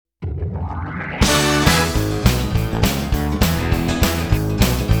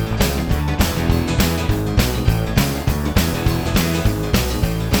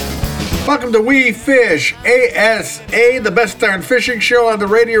Welcome to We Fish ASA, the best darn fishing show on the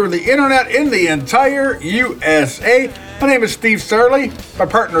radio or the internet in the entire USA. My name is Steve Surley. My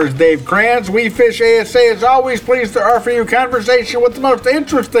partner is Dave Kranz. We Fish ASA is always pleased to offer you conversation with the most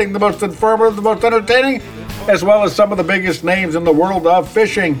interesting, the most informative, the most entertaining, as well as some of the biggest names in the world of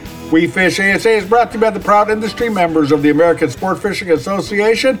fishing. We Fish ASA is brought to you by the proud industry members of the American Sport Fishing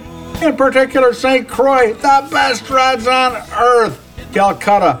Association, in particular St. Croix, the best rods on earth.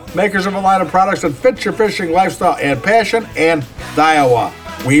 Calcutta, makers of a line of products that fit your fishing lifestyle and passion, and Daiwa.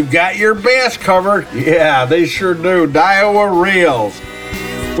 We've got your bass covered. Yeah, they sure do. Daiwa Reels.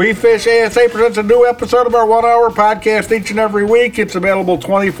 We Fish ASA presents a new episode of our 1-hour podcast each and every week. It's available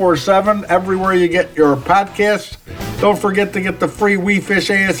 24/7 everywhere you get your podcasts. Don't forget to get the free We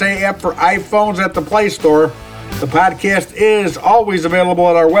Fish ASA app for iPhones at the Play Store. The podcast is always available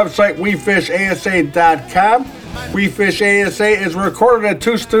at our website, wefishasa.com. We Fish ASA is recorded at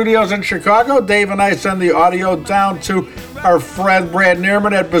 2 studios in Chicago. Dave and I send the audio down to our friend Brad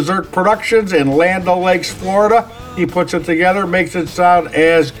Neerman at Berserk Productions in Land O'Lakes, Florida. He puts it together, makes it sound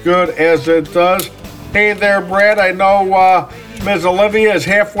as good as it does. Hey there, Brad. I know Ms. Olivia is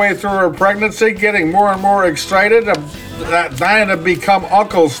halfway through her pregnancy, getting more and more excited, dying to become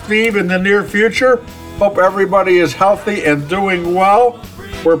Uncle Steve in the near future. Hope everybody is healthy and doing well.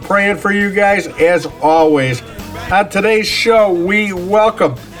 We're praying for you guys as always. On today's show, we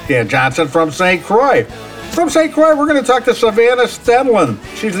welcome Dan Johnson from St. Croix. From St. Croix, we're going to talk to Savannah Stenlin.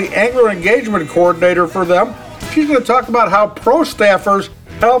 She's the angler engagement coordinator for them. She's going to talk about how pro staffers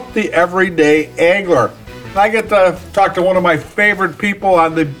help the everyday angler. I get to talk to one of my favorite people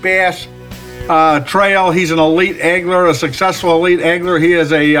on the Bass Trail. He's an elite angler, a successful elite angler. He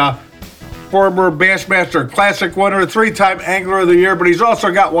is a former Bassmaster Classic winner, 3-time Angler of the Year, but he's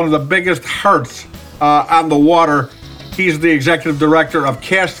also got one of the biggest hearts on the water. He's the executive director of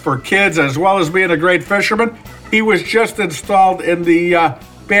Cast for Kids, as well as being a great fisherman. He was just installed in the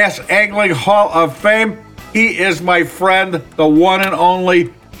Bass Angling Hall of Fame. He is my friend, the one and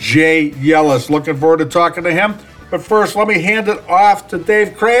only Jay Yellis. Looking forward to talking to him. But first, let me hand it off to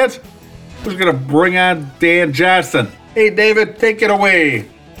Dave Kranz, who's going to bring on Dan Johnson. Hey, David, take it away.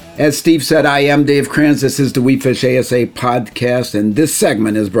 As Steve said, I am Dave Kranz. This is the We Fish ASA podcast, and this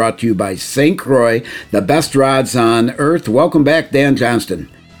segment is brought to you by St. Croix, the best rods on earth. Welcome back, Dan Johnston.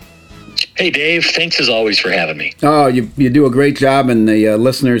 Hey, Dave. Thanks as always for having me. Oh, you do a great job, and the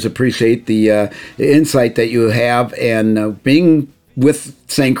listeners appreciate the insight that you have. And being with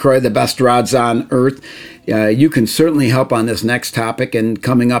St. Croix, the best rods on earth, you can certainly help on this next topic. And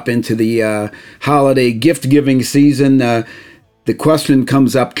coming up into the holiday gift-giving season, the question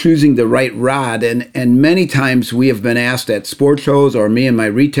comes up, choosing the right rod, and many times we have been asked at sports shows or me in my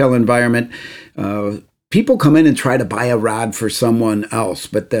retail environment, people come in and try to buy a rod for someone else,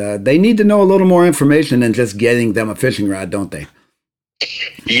 but they need to know a little more information than just getting them a fishing rod, don't they?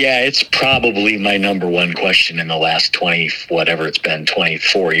 Yeah, it's probably my number one question in the last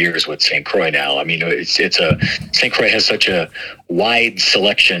 24 years with St. Croix now. I mean, St. Croix has such a wide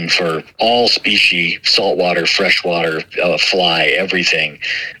selection for all species, saltwater, freshwater, fly, everything.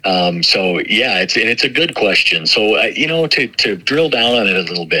 So yeah, it's a good question. So, to drill down on it a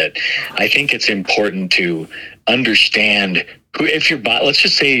little bit, I think it's important to understand if let's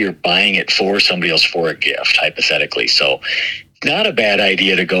just say you're buying it for somebody else for a gift, hypothetically. So not a bad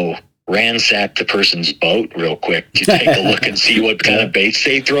idea to go ransack the person's boat real quick to take a look and see what kind of baits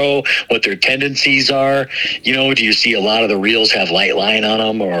they throw, what their tendencies are. Do you see a lot of the reels have light line on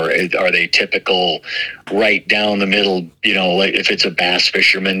them, or are they typical right down the middle? Like if it's a bass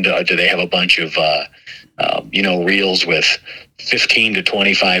fisherman, do they have a bunch of, reels with 15 to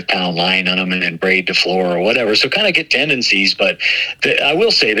 25 pound line on them and then braid to floor or whatever. So kind of get tendencies, but I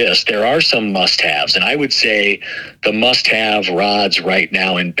will say this, there are some must-haves, and I would say the must-have rods right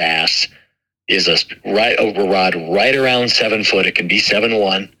now in bass is a rod right around 7 foot. It can be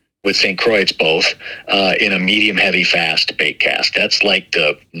 7-1. With St. Croix, it's both, in a medium heavy fast bait cast. That's like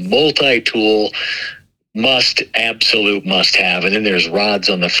the multi-tool absolute must-have. And then there's rods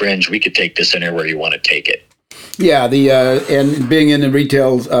on the fringe. We could take this anywhere you want to take it. Yeah, and being in the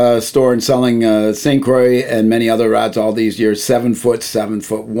retail store and selling St. Croix and many other rods all these years, 7 foot,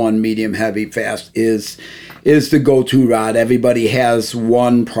 7'1", medium heavy fast is the go-to rod. Everybody has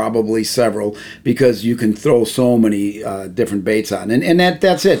one, probably several, because you can throw so many different baits on, and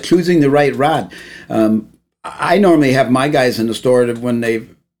that's it. Choosing the right rod. I normally have my guys in the store when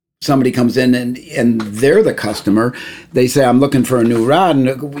somebody comes in and they're the customer, they say, I'm looking for a new rod,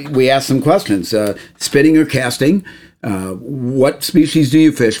 and we ask them questions. Spinning or casting? What species do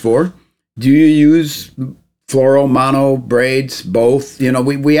you fish for? Do you use fluoro, mono, braids, both. You know,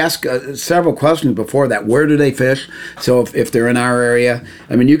 we ask several questions before that. Where do they fish? So if they're in our area,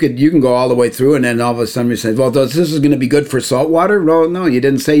 I mean, you can go all the way through, and then all of a sudden you say, well, this is going to be good for saltwater? Well, no, you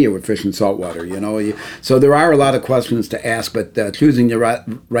didn't say you were fishing saltwater. You know, so there are a lot of questions to ask, but choosing the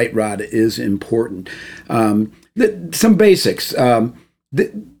right rod is important. Some basics.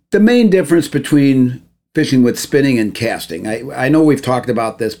 The main difference between fishing with spinning and casting. I know we've talked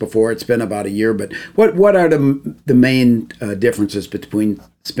about this before. It's been about a year, but what are the main differences between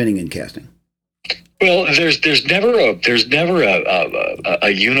spinning and casting? Well, there's never a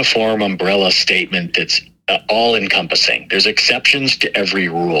uniform umbrella statement that's all encompassing. There's exceptions to every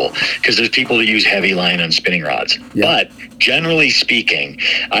rule because there's people that use heavy line on spinning rods. Yeah. But generally speaking,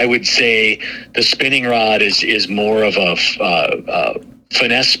 I would say the spinning rod is more of a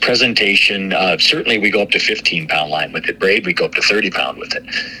finesse presentation. Certainly we go up to 15-pound line with it. Braid, we go up to 30-pound with it.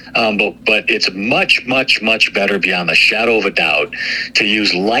 But it's much better beyond the shadow of a doubt to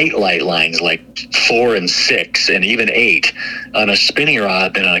use light lines like 4 and 6 and even 8 on a spinning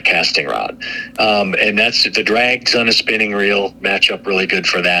rod than on a casting rod. And that's the drags on a spinning reel match up really good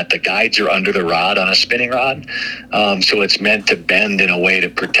for that. The guides are under the rod on a spinning rod. So it's meant to bend in a way to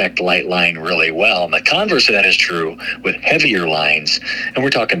protect light line really well. And the converse of that is true with heavier lines. And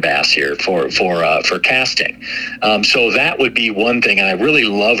we're talking bass here for casting. So that would be one thing. And I really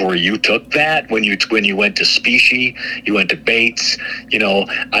love where you took that when you went to species, you went to baits. You know,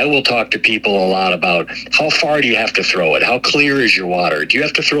 I will talk to people a lot about how far do you have to throw it? How clear is your water? Do you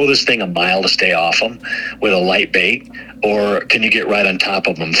have to throw this thing a mile to stay off them with a light bait? Or can you get right on top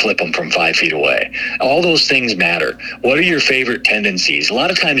of them, flip them from 5 feet away? All those things matter. What are your favorite tendencies? A lot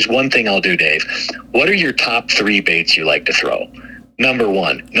of times, one thing I'll do, Dave, what are your top 3 baits you like to throw? Number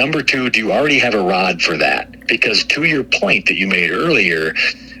 1. Number 2, do you already have a rod for that? Because to your point that you made earlier,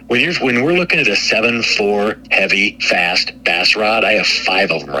 when we're looking at a 7.4 heavy, fast bass rod, I have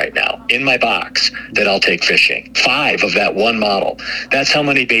 5 of them right now in my box that I'll take fishing. 5 of that one model. That's how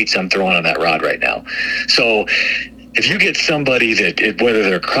many baits I'm throwing on that rod right now. So if you get somebody that, whether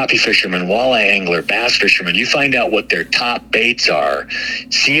they're a crappie fisherman, walleye angler, bass fisherman, you find out what their top baits are,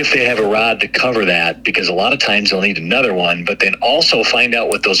 see if they have a rod to cover that, because a lot of times they'll need another one, but then also find out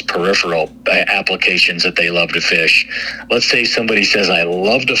what those peripheral applications that they love to fish. Let's say somebody says, I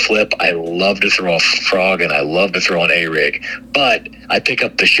love to flip, I love to throw a frog, and I love to throw an A-rig, but I pick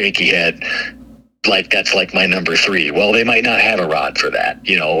up the shaky head. Like that's like my number 3. Well, they might not have a rod for that,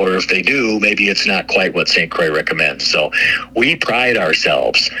 you know, or if they do, maybe it's not quite what St. Croix recommends. So we pride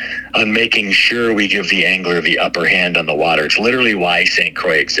ourselves on making sure we give the angler the upper hand on the water. It's literally why St.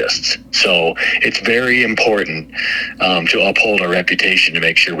 Croix exists. So it's very important to uphold our reputation to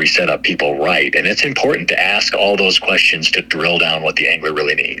make sure we set up people right. And it's important to ask all those questions to drill down what the angler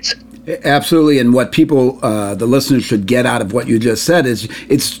really needs. Absolutely, and what people, the listeners should get out of what you just said is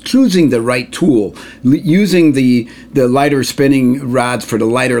it's choosing the right tool, using the lighter spinning rods for the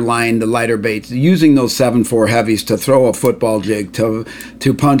lighter line, the lighter baits, using those 7.4 heavies to throw a football jig, to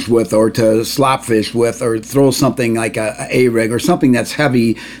punch with, or to slop fish with, or throw something like a A-rig or something that's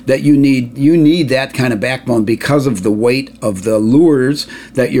heavy that you need that kind of backbone because of the weight of the lures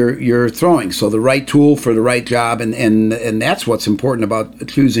that you're throwing. So the right tool for the right job, and that's what's important about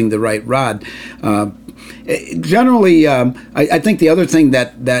choosing the right rod. Generally, I think the other thing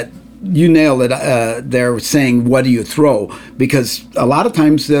that you nailed it. They're saying, what do you throw? Because a lot of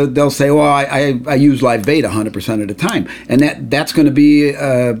times they'll say, well, I use live bait 100% of the time. And that's going to be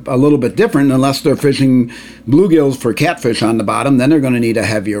a little bit different unless they're fishing bluegills for catfish on the bottom. Then they're going to need a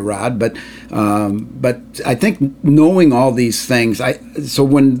heavier rod. But I think knowing all these things, so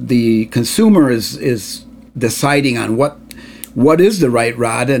when the consumer is deciding on what is the right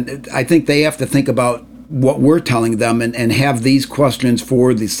rod, and I think they have to think about what we're telling them and have these questions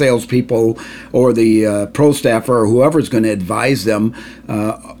for the salespeople or the pro staffer or whoever's going to advise them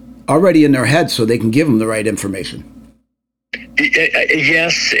already in their head so they can give them the right information.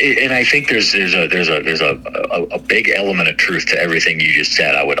 Yes, and I think there's a big element of truth to everything you just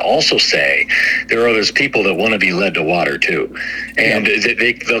said. I would also say there are those people that want to be led to water too, and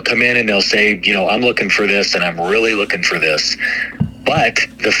they'll come in and they'll say, you know, I'm looking for this and I'm really looking for this. But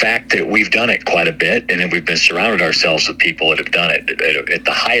the fact that we've done it quite a bit, and then we've been surrounded ourselves with people that have done it at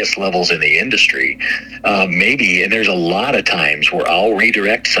the highest levels in the industry, maybe, and there's a lot of times where I'll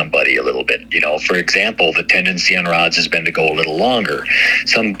redirect somebody a little bit. You know, for example, the tendency on rods has been to go a little longer.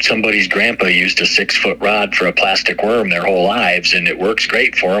 Somebody's grandpa used a 6-foot rod for a plastic worm their whole lives, and it works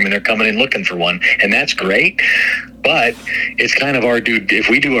great for them, and they're coming in looking for one, and that's great. But it's kind of if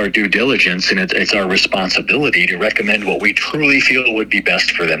we do our due diligence, and it's our responsibility to recommend what we truly feel would be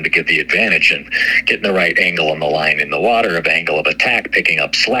best for them to get the advantage and getting the right angle on the line in the water, of angle of attack, picking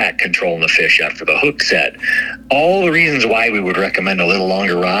up slack, controlling the fish after the hook set. All the reasons why we would recommend a little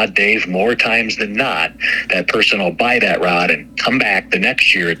longer rod, Dave. More times than not, that person will buy that rod and come back the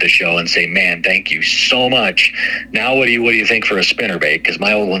next year at the show and say, man, thank you so much. Now what do you think for a spinnerbait? Because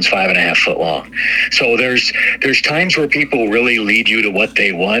my old one's 5.5 foot long. So there's times where people really lead you to what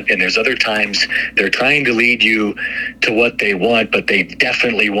they want, and there's other times they're trying to lead you to what they want, but they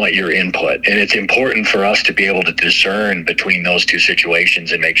definitely want your input. And it's important for us to be able to discern between those two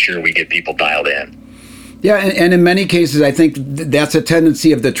situations and make sure we get people dialed in. Yeah, and in many cases, I think that's a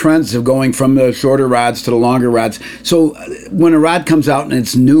tendency of the trends of going from the shorter rods to the longer rods. So when a rod comes out and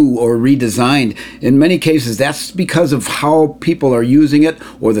it's new or redesigned, in many cases, that's because of how people are using it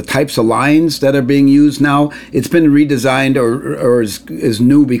or the types of lines that are being used now. It's been redesigned or is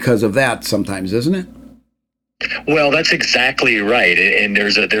new because of that sometimes, isn't it? Well, that's exactly right. And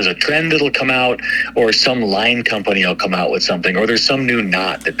there's a trend that'll come out, or some line company will come out with something, or there's some new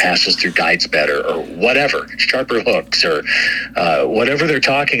knot that passes through guides better, or whatever, sharper hooks, or whatever they're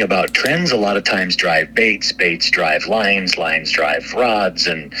talking about. Trends a lot of times drive baits drive lines drive rods,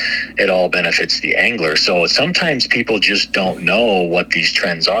 and it all benefits the angler. So sometimes people just don't know what these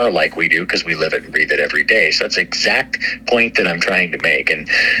trends are like we do, because we live it and breathe it every day. So that's the exact point that I'm trying to make. And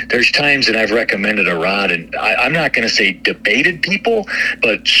there's times that I've recommended a rod, and I'm not going to say debated people,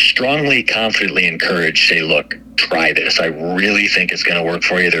 but strongly, confidently encouraged, say, look, try this. I really think it's going to work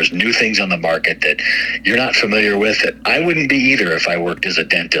for you. There's new things on the market that you're not familiar with. That I wouldn't be either if I worked as a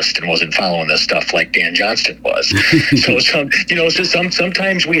dentist and wasn't following this stuff like Dan Johnston was. So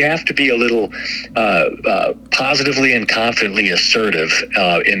sometimes we have to be a little positively and confidently assertive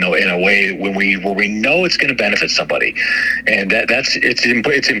in a way where we know it's going to benefit somebody, and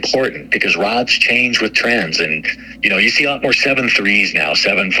it's important, because rods change with trends, and you see a lot more 7.3s now,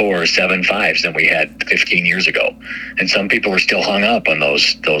 7.4s, 7.5s than we had 15 years ago. And some people are still hung up on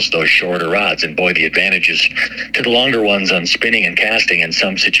those shorter rods. And boy, the advantages to the longer ones on spinning and casting in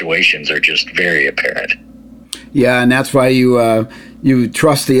some situations are just very apparent. Yeah, and that's why you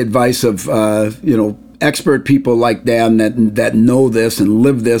trust the advice of expert people like Dan that know this and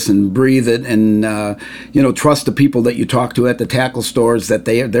live this and breathe it, and trust the people that you talk to at the tackle stores that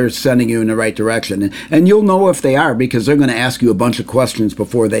they're sending you in the right direction. And you'll know if they are, because they're going to ask you a bunch of questions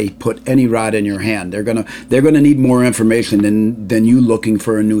before they put any rod in your hand. They're gonna need more information than you looking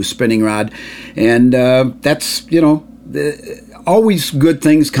for a new spinning rod, and that's always good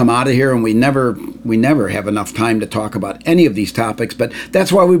things come out of here, and we never have enough time to talk about any of these topics, but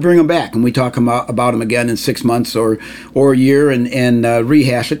that's why we bring them back, and we talk about them again in 6 months or a year, and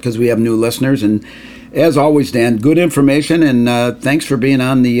rehash it, because we have new listeners. And as always, Dan, good information, and thanks for being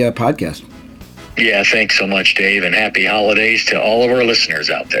on the podcast. Yeah, thanks so much, Dave, and happy holidays to all of our listeners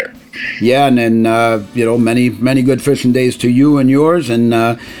out there. Yeah, and then many good fishing days to you and yours,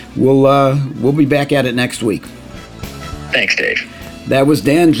 and we'll be back at it next week. Thanks, Dave. That was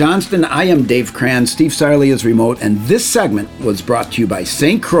Dan Johnston. I am Dave Kranz. Steve Sarley is remote, and this segment was brought to you by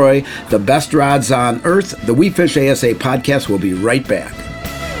St. Croix, the best rods on earth. The We Fish ASA podcast will be right back.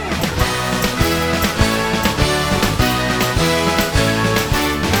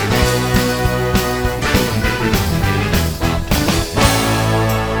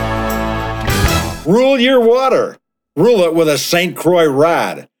 Rule your water. Rule it with a St. Croix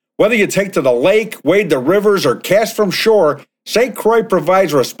rod. Whether you take to the lake, wade the rivers, or cast from shore, St. Croix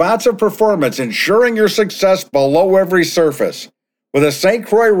provides responsive performance, ensuring your success below every surface. With a St.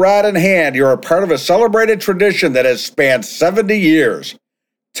 Croix rod in hand, you're a part of a celebrated tradition that has spanned 70 years.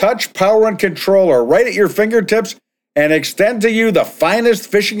 Touch, power, and control are right at your fingertips and extend to you the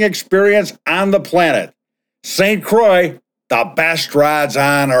finest fishing experience on the planet. St. Croix, the best rods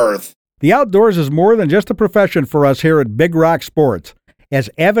on earth. The outdoors is more than just a profession for us here at Big Rock Sports. As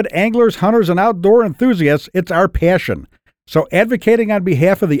avid anglers, hunters, and outdoor enthusiasts, it's our passion. So advocating on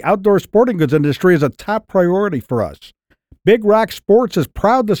behalf of the outdoor sporting goods industry is a top priority for us. Big Rock Sports is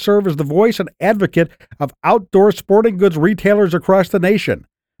proud to serve as the voice and advocate of outdoor sporting goods retailers across the nation.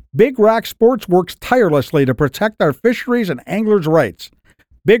 Big Rock Sports works tirelessly to protect our fisheries and anglers' rights.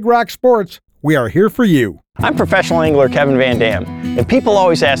 Big Rock Sports, we are here for you. I'm professional angler Kevin Van Dam, and people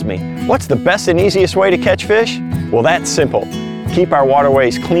always ask me, what's the best and easiest way to catch fish? Well, that's simple. Keep our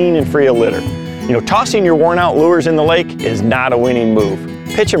waterways clean and free of litter. Tossing your worn-out lures in the lake is not a winning move.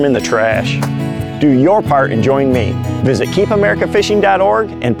 Pitch them in the trash. Do your part and join me. Visit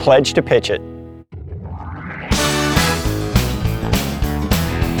keepamericafishing.org and pledge to pitch it.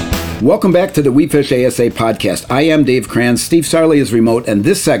 Welcome back to the We Fish ASA podcast. I am Dave Kranz. Steve Sarley is remote, and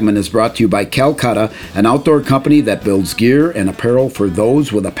this segment is brought to you by Calcutta, an outdoor company that builds gear and apparel for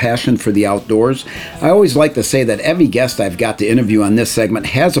those with a passion for the outdoors. I always like to say that every guest I've got to interview on this segment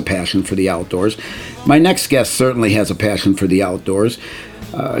has a passion for the outdoors. My next guest certainly has a passion for the outdoors.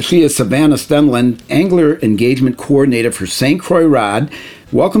 She is Savannah Stenlin, Angler Engagement Coordinator for St. Croix Rod.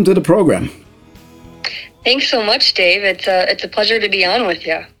 Welcome to the program. Thanks so much, Dave. It's a pleasure to be on with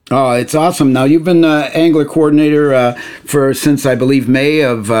you. Oh, it's awesome. Now, you've been angler coordinator since, I believe, May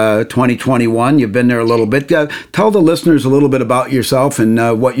of 2021. You've been there a little bit. Tell the listeners a little bit about yourself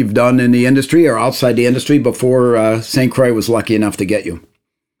and what you've done in the industry or outside the industry before St. Croix was lucky enough to get you.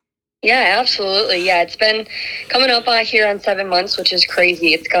 Yeah, absolutely. Yeah, it's been coming up here on 7 months, which is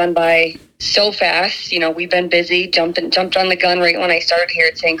crazy. It's gone by so fast. We've been busy, jumped on the gun right when I started here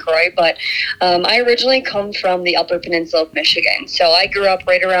at St. Croix. But I originally come from the Upper Peninsula of Michigan. So I grew up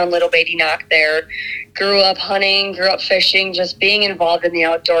right around Little Beatty Knock there. Grew up hunting, grew up fishing, just being involved in the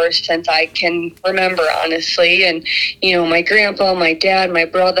outdoors since I can remember, honestly. And, my grandpa, my dad, my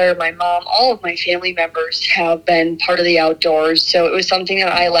brother, my mom, all of my family members have been part of the outdoors. So it was something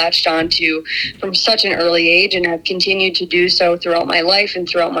that I latched onto from such an early age and have continued to do so throughout my life and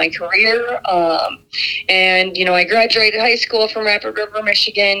throughout my career. I graduated high school from Rapid River,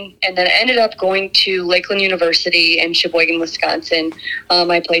 Michigan, and then ended up going to Lakeland University in Sheboygan, Wisconsin.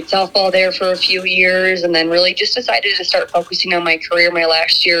 I played softball there for a few years and then really just decided to start focusing on my career my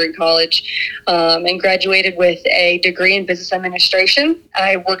last year in college, and graduated with a degree in business administration.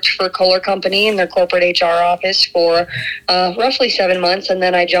 I worked for Kohler Company in their corporate HR office for roughly 7 months, and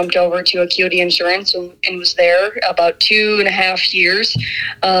then I jumped over to Acuity Insurance and was there about 2.5 years,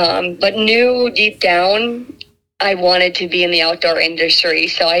 but knew deep down I wanted to be in the outdoor industry.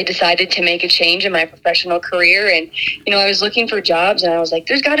 So I decided to make a change in my professional career. And, I was looking for jobs and I was like,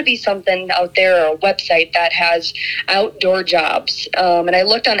 there's got to be something out there or a website that has outdoor jobs. And I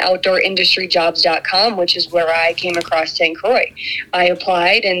looked on outdoorindustryjobs.com, which is where I came across St. Croix. I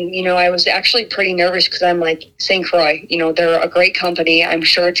applied and, I was actually pretty nervous because I'm like, St. Croix, they're a great company. I'm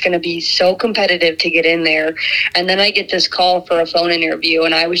sure it's going to be so competitive to get in there. And then I get this call for a phone interview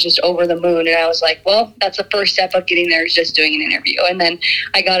and I was just over the moon. And I was like, well, that's the first step of getting there is just doing an interview. And then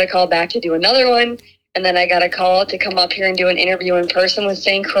I got a call back to do another one. And then I got a call to come up here and do an interview in person with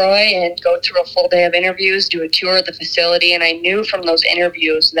St. Croix and go through a full day of interviews, do a tour of the facility. And I knew from those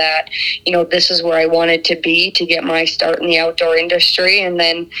interviews that, this is where I wanted to be to get my start in the outdoor industry. And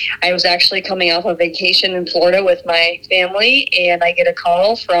then I was actually coming off a vacation in Florida with my family and I get a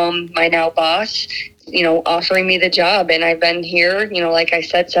call from my now boss, offering me the job. And I've been here, like I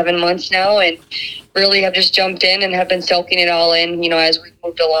said, 7 months now and really have just jumped in and have been soaking it all in, as we've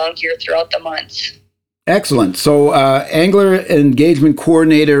moved along here throughout the months. Excellent. So, Angler Engagement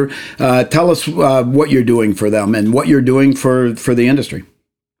Coordinator, tell us what you're doing for them and what you're doing for the industry.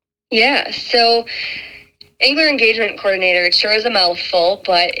 Yeah, so Angler Engagement Coordinator, it sure is a mouthful,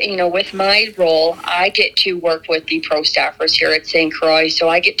 but, with my role, I get to work with the pro staffers here at St. Croix, so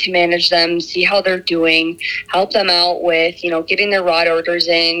I get to manage them, see how they're doing, help them out with, getting their rod orders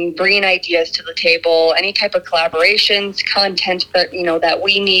in, bringing ideas to the table, any type of collaborations, content that, that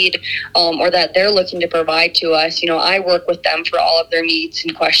we need, or that they're looking to provide to us. I work with them for all of their needs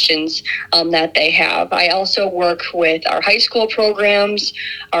and questions that they have. I also work with our high school programs,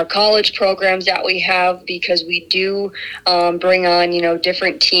 our college programs that we have, because we do bring on,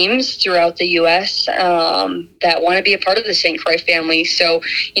 different teams throughout the U.S. That want to be a part of the St. Croix family. So,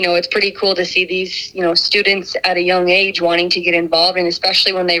 it's pretty cool to see these, students at a young age wanting to get involved, and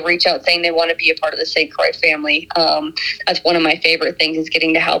especially when they reach out saying they want to be a part of the St. Croix family. That's one of my favorite things is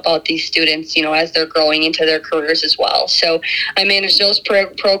getting to help out these students, as they're growing into their careers as well. So I manage those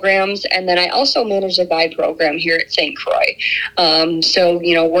programs, and then I also manage a guide program here at St. Croix. So,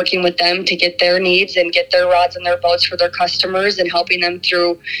 working with them to get their needs and get their rods and their boats for their customers and helping them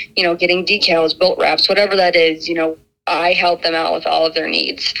through, getting decals, boat wraps, whatever that is, I help them out with all of their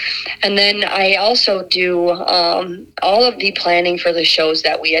needs. And then I also do all of the planning for the shows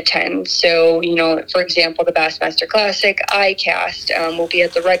that we attend. So, for example, the Bassmaster Classic, ICAST will be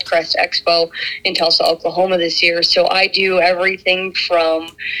at the Red Crest Expo in Tulsa, Oklahoma this year. So I do everything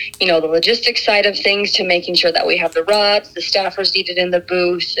from, the logistics side of things to making sure that we have the rods, the staffers needed in the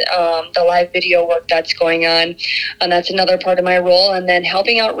booth, the live video work that's going on. And that's another part of my role. And then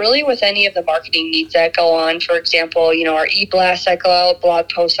helping out really with any of the marketing needs that go on. For example, our e-blasts that go out, blog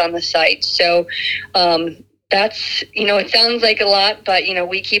posts on the site. So that's, it sounds like a lot, but,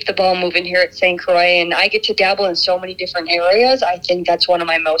 we keep the ball moving here at St. Croix, and I get to dabble in so many different areas. I think that's one of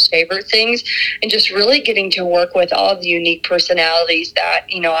my most favorite things, and just really getting to work with all of the unique personalities that,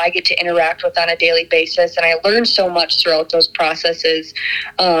 I get to interact with on a daily basis. And I learn so much throughout those processes,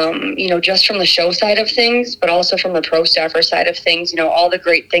 just from the show side of things, but also from the pro staffer side of things, all the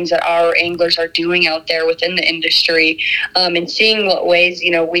great things that our anglers are doing out there within the industry, and seeing what ways,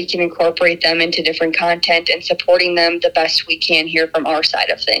 we can incorporate them into different content and supporting them the best we can here from our side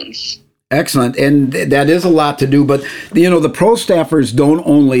of things. Excellent. And that is a lot to do. But, the pro staffers don't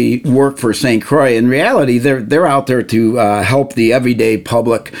only work for St. Croix. In reality, they're out there to help the everyday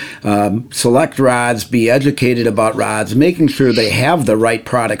public select rods, be educated about rods, making sure they have the right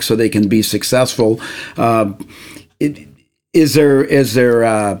product so they can be successful. Is there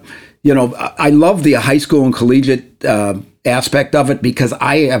I love the high school and collegiate aspect of it, because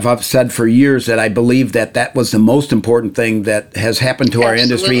I have said for years that I believe that was the most important thing that has happened to our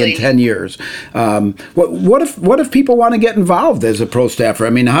industry in 10 years. What if people want to get involved as a pro staffer? I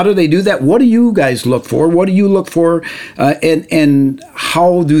mean, how do they do that? What do you guys look for? What do you look for? And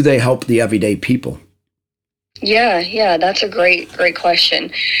how do they help the everyday people? Yeah, that's a great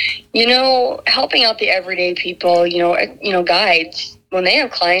question. Helping out the everyday people, guides, when they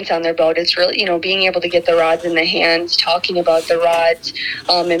have clients on their boat, it's really, being able to get the rods in the hands, talking about the rods,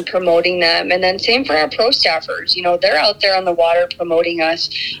 and promoting them. And then same for our pro staffers, they're out there on the water promoting us,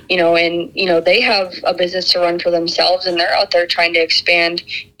 and, they have a business to run for themselves, and they're out there trying to expand,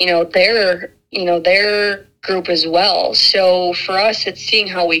 their group as well. So for us, it's seeing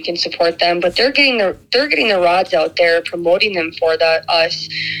how we can support them, but they're getting the rods out there, promoting them for us,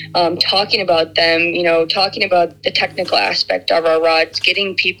 talking about them, talking about the technical aspect of our rods,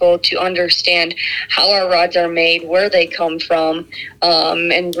 getting people to understand how our rods are made, where they come from,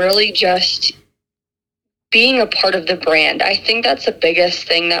 and really just being a part of the brand. I think that's the biggest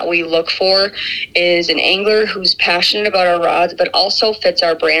thing that we look for, is an angler who's passionate about our rods, but also fits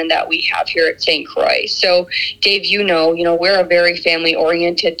our brand that we have here at St. Croix. So Dave, we're a very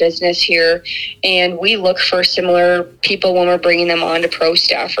family-oriented business here, and we look for similar people when we're bringing them on to pro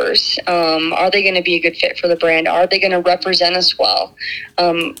staffers. Are they going to be a good fit for the brand? Are they going to represent us well?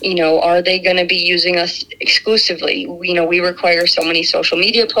 Are they going to be using us exclusively? We require so many social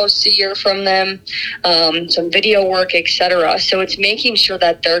media posts a year from them, some video work, etc. So it's making sure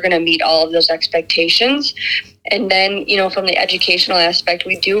that they're going to meet all of those expectations. And then, from the educational aspect,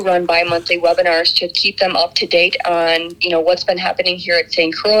 we do run bi-monthly webinars to keep them up to date on, what's been happening here at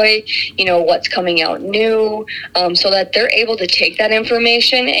St. Croix, what's coming out new, so that they're able to take that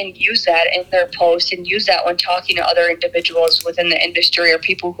information and use that in their posts, and use that when talking to other individuals within the industry or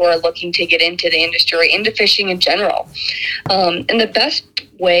people who are looking to get into the industry, into fishing in general. And the best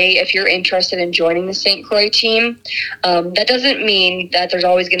way, if you're interested in joining the St. Croix team, that doesn't mean that there's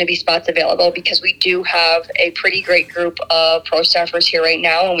always going to be spots available, because we do have a pretty great group of pro staffers here right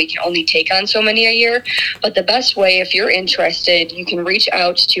now, and we can only take on so many a year. But the best way, if you're interested, you can reach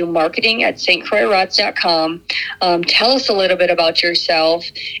out to marketing@stcroixrods.com. Tell us a little bit about yourself,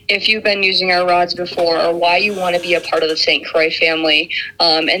 if you've been using our rods before, or why you want to be a part of the St. Croix family.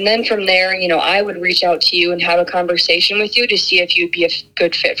 And then from there, I would reach out to you and have a conversation with you to see if you'd be a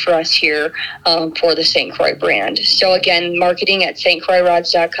good fit for us here, for the St. Croix brand. So again,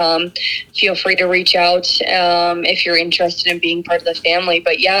 marketing@stcroixrods.com. Feel free to reach out if you're interested in being part of the family.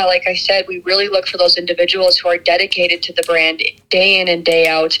 But yeah, like I said, we really look for those individuals who are dedicated to the brand day in and day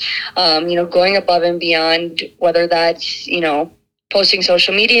out, going above and beyond, whether that's, posting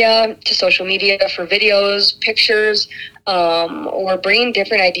social media for videos, pictures, or bringing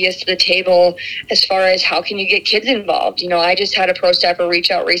different ideas to the table as far as how can you get kids involved. I just had a pro staffer reach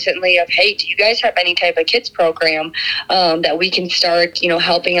out recently of, hey, do you guys have any type of kids program that we can start,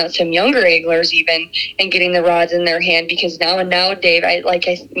 helping out some younger anglers even, and getting the rods in their hand? Because now, Dave,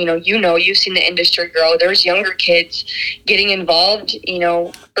 you've seen the industry grow. There's younger kids getting involved,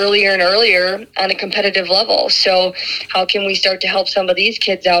 earlier and earlier on a competitive level. So how can we start to help some of these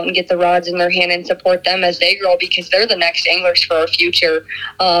kids out and get the rods in their hand and support them as they grow, because they're the next anglers for our future,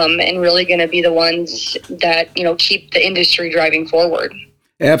 and really going to be the ones that keep the industry driving forward.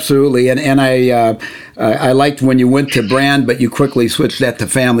 Absolutely, and I liked when you went to brand, but you quickly switched that to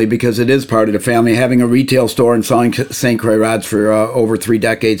family, because it is part of the family. Having a retail store and selling St. Croix rods for over 3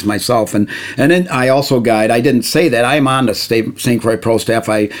 decades myself, and then I also guide. I didn't say that I'm on the St. Croix pro staff.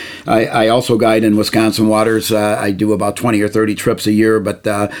 I also guide in Wisconsin waters. I do about 20 or 30 trips a year, but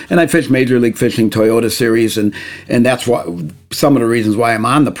and I fish Major League Fishing Toyota Series, and that's what. some of the reasons why I'm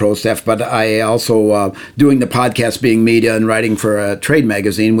on the pro staff, but I also doing the podcast, being media, and writing for a trade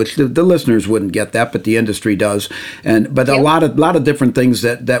magazine, which the listeners wouldn't get that, but the industry does. But a lot of different things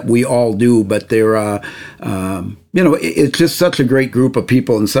that we all do, but they're it's just such a great group of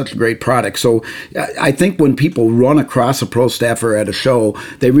people and such a great product. So I think when people run across a pro staffer at a show,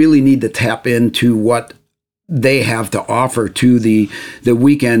 they really need to tap into what they have to offer to the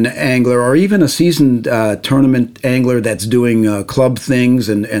weekend angler, or even a seasoned tournament angler that's doing club things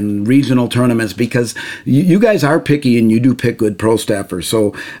and regional tournaments, because you guys are picky and you do pick good pro staffers.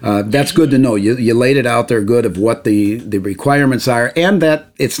 So that's good to know. You laid it out there good of what the requirements are, and that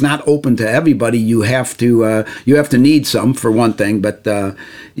it's not open to everybody. You have to need some, for one thing, but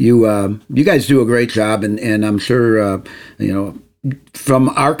you guys do a great job, and I'm sure from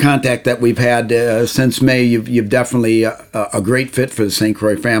our contact that we've had since May, you've definitely a great fit for the St.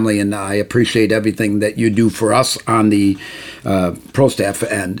 Croix family, and I appreciate everything that you do for us on the pro staff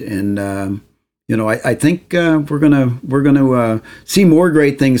end. And I think we're gonna see more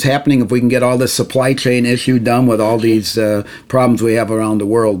great things happening if we can get all this supply chain issue done with all these problems we have around the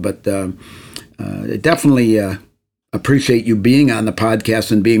world. But I definitely appreciate you being on the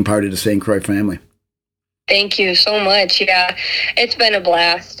podcast and being part of the St. Croix family. Thank you so much. Yeah, it's been a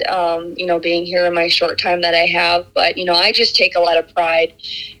blast, being here in my short time that I have. But, I just take a lot of pride.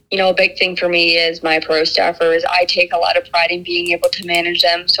 A big thing for me is my pro staffers. I take a lot of pride in being able to manage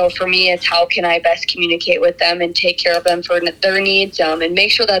them. So for me, it's how can I best communicate with them and take care of them for their needs and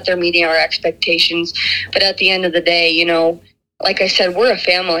make sure that they're meeting our expectations. But at the end of the day, like I said, we're a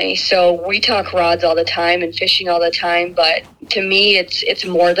family, so we talk rods all the time and fishing all the time, but to me, it's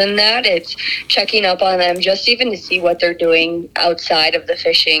more than that. It's checking up on them just even to see what they're doing outside of the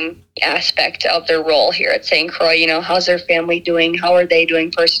fishing aspect of their role here at St. Croix. How's their family doing? How are they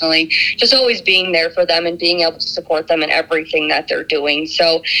doing personally? Just always being there for them and being able to support them in everything that they're doing.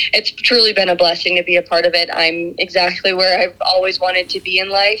 So it's truly been a blessing to be a part of it. I'm exactly where I've always wanted to be in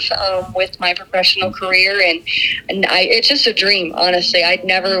life with my professional career, and it's just a dream, honestly.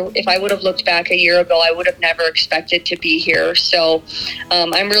 If I would have looked back a year ago, I would have never expected to be here. So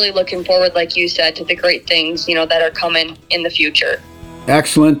I'm really looking forward, like you said, to the great things, that are coming in the future.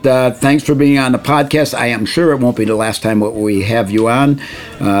 Excellent. Thanks for being on the podcast. I am sure it won't be the last time we have you on.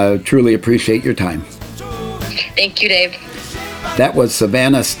 Truly appreciate your time. Thank you, Dave. That was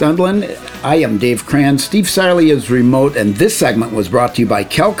Savannah Stundlin. I am Dave Kranz. Steve Sarley is remote, and this segment was brought to you by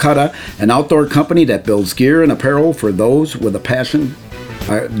Calcutta, an outdoor company that builds gear and apparel for those with a passion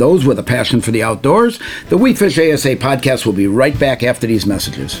for the outdoors. The We Fish ASA podcast will be right back after these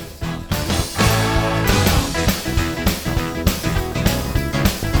messages.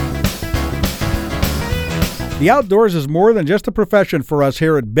 The outdoors is more than just a profession for us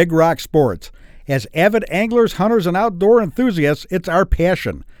here at Big Rock Sports. As avid anglers, hunters, and outdoor enthusiasts, it's our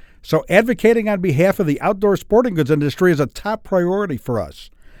passion. So advocating on behalf of the outdoor sporting goods industry is a top priority for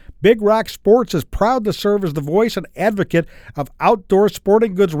us. Big Rock Sports is proud to serve as the voice and advocate of outdoor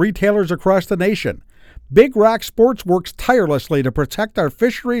sporting goods retailers across the nation. Big Rock Sports works tirelessly to protect our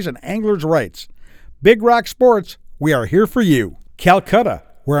fisheries and anglers' rights. Big Rock Sports, we are here for you. Calcutta,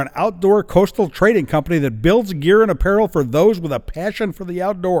 we're an outdoor coastal trading company that builds gear and apparel for those with a passion for the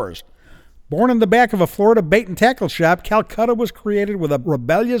outdoors. Born in the back of a Florida bait and tackle shop, Calcutta was created with a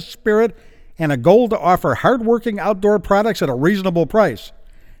rebellious spirit and a goal to offer hardworking outdoor products at a reasonable price.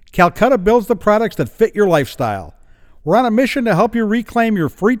 Calcutta builds the products that fit your lifestyle. We're on a mission to help you reclaim your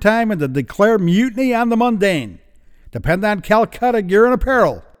free time and to declare mutiny on the mundane. Depend on Calcutta Gear and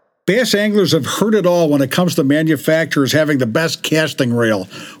Apparel. Bass anglers have heard it all when it comes to manufacturers having the best casting reel.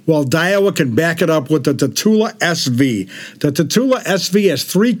 Well, Daiwa can back it up with the Tatula SV. The Tatula SV has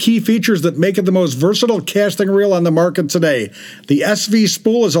 3 key features that make it the most versatile casting reel on the market today. The SV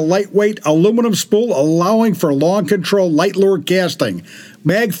spool is a lightweight aluminum spool allowing for long control light lure casting.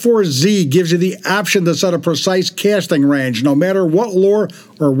 Mag 4Z gives you the option to set a precise casting range no matter what lure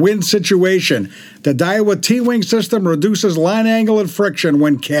or wind situation. The Daiwa T-Wing system reduces line angle and friction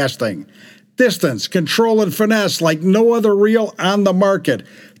when casting. Distance, control, and finesse like no other reel on the market.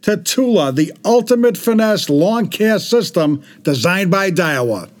 Tatula, the ultimate finesse long cast system designed by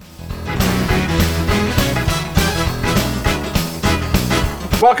Daiwa.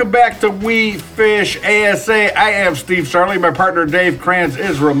 Welcome back to We Fish ASA. I am Steve Sarley. My partner Dave Kranz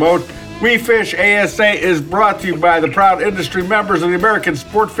is remote. We Fish ASA is brought to you by the proud industry members of the American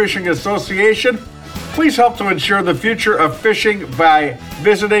Sport Fishing Association. Please help to ensure the future of fishing by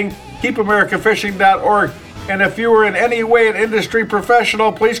visiting keepamericafishing.org. And if you are in any way an industry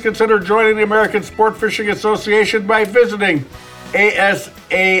professional, please consider joining the American Sport Fishing Association by visiting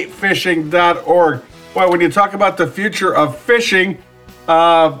asafishing.org. Well, when you talk about the future of fishing,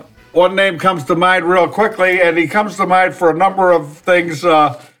 one name comes to mind real quickly, and he comes to mind for a number of things.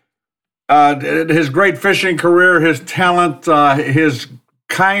 His great fishing career, his talent, his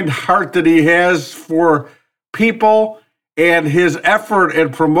kind heart that he has for people, and his effort in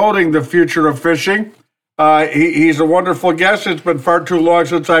promoting the future of fishing. He's a wonderful guest. It's been far too long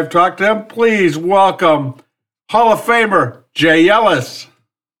since I've talked to him. Please welcome Hall of Famer Jay Yelas.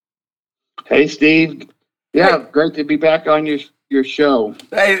 Hey, Steve. Yeah, great to be back on your show.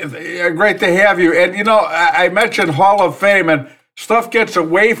 Hey, great to have you. And, you know, I mentioned Hall of Fame, and stuff gets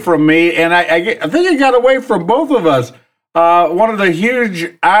away from me, and I think it got away from both of us. One of the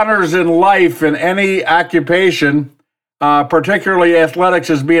huge honors in life in any occupation, particularly athletics,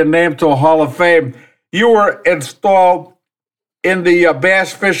 is being named to a Hall of Fame. You were installed in the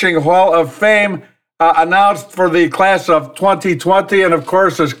Bass Fishing Hall of Fame, announced for the class of 2020, and of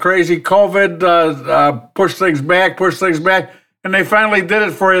course, this crazy COVID pushed things back, and they finally did it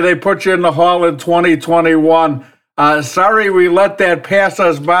for you. They put you in the hall in 2021. Sorry we let that pass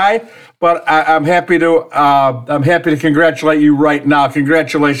us by, but I'm happy to congratulate you right now.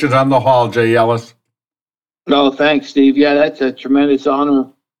 Congratulations on the hall, Jay Yelas. No, thanks, Steve. Yeah, that's a tremendous honor,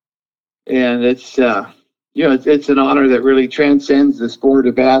 and it's it's an honor that really transcends the sport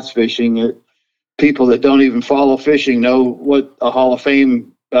of bass fishing. People that don't even follow fishing know what a Hall of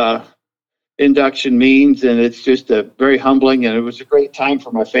Fame induction means, and it's just a very humbling, and it was a great time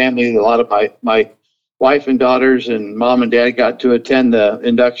for my family. A lot of my wife and daughters and mom and dad got to attend the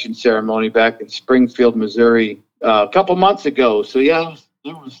induction ceremony back in Springfield, Missouri a couple months ago. So yeah,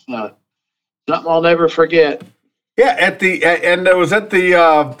 it was something I'll never forget. Yeah, and it was at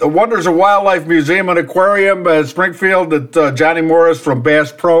the Wonders of Wildlife Museum and Aquarium at Springfield that Johnny Morris from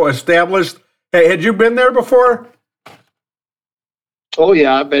Bass Pro established. Hey, had you been there before? Oh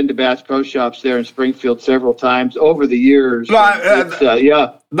yeah, I've been to Bass Pro Shops there in Springfield several times over the years.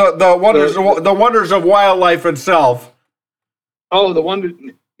 Yeah, the Wonders of Wildlife itself. Oh, the wonder!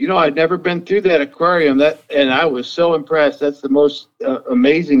 I'd never been through that aquarium. And I was so impressed. That's the most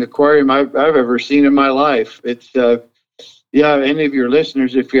amazing aquarium I've ever seen in my life. It's any of your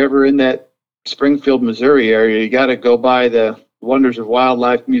listeners, if you're ever in that Springfield, Missouri area, you got to go by the Wonders of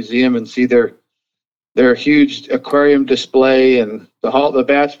Wildlife Museum and see their huge aquarium display and the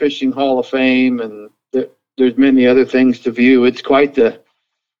Bass Fishing Hall of Fame, and there's many other things to view. It's quite the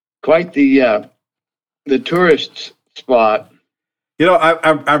tourist spot. You know,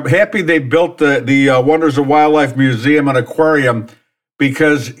 I'm happy they built the Wonders of Wildlife Museum and Aquarium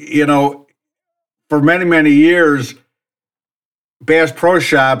because, you know, for many years, Bass Pro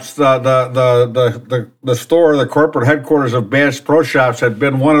Shops, the store, the corporate headquarters of Bass Pro Shops, had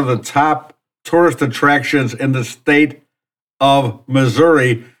been one of the top tourist attractions in the state of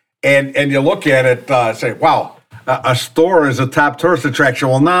Missouri. And you look at it, say, wow, a store is a top tourist attraction.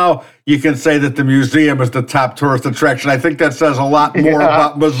 Well, now you can say that the museum is the top tourist attraction. I think that says a lot more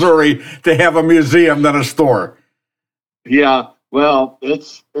about Missouri to have a museum than a store. Yeah, well,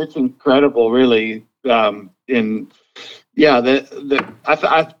 it's incredible, really. I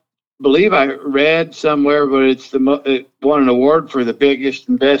believe I read somewhere, but it won an award for the biggest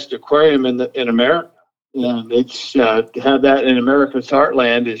and best aquarium in America. And it's to have that in America's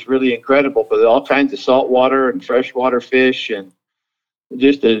heartland is really incredible. But all kinds of saltwater and freshwater fish, and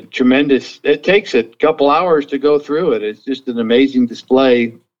just a tremendous. It takes a couple hours to go through it. It's just an amazing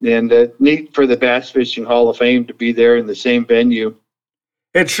display, and neat for the Bass Fishing Hall of Fame to be there in the same venue.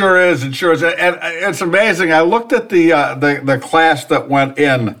 It sure is. And it's amazing. I looked at the class that went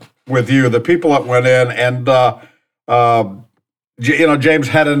in with you, the people that went in, and James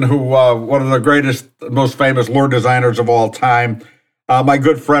Hedden, who one of the greatest, most famous lure designers of all time. My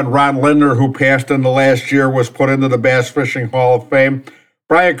good friend Ron Lindner, who passed in the last year, was put into the Bass Fishing Hall of Fame.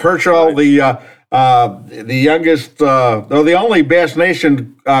 Brian Kershaw, the youngest, the only Bass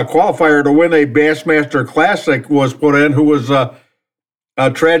Nation qualifier to win a Bassmaster Classic, was put in, who was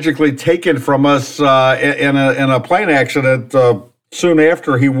tragically taken from us in a plane accident soon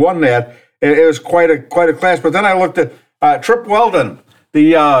after he won that. It was quite a class. But then I looked at Trip Weldon,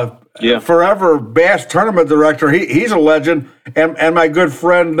 the forever bass tournament director. He's a legend, and my good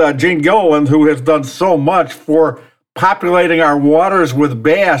friend Gene Gilliland, who has done so much for populating our waters with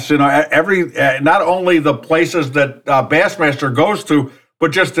bass. You know, not only the places that Bassmaster goes to,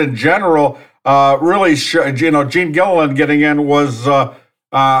 but just in general. Really, Gene Gilliland getting in was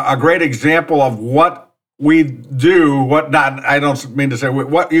a great example of what we do. I don't mean to say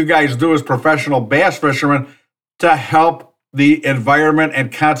what you guys do as professional bass fishermen to help the environment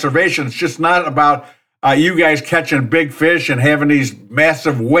and conservation. It's just not about you guys catching big fish and having these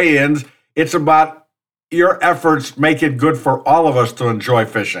massive weigh-ins. It's about your efforts make it good for all of us to enjoy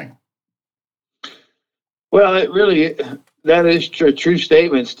fishing? Well, that is a true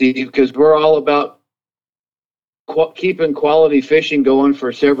statement, Steve, because we're all about keeping quality fishing going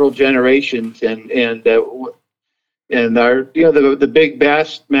for several generations, and our the big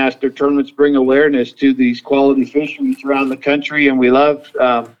Bassmaster tournaments bring awareness to these quality fisheries around the country, and we love.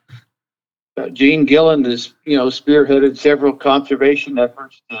 Gene Gilland has spearheaded several conservation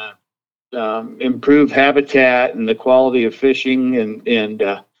efforts to improve habitat and the quality of fishing, and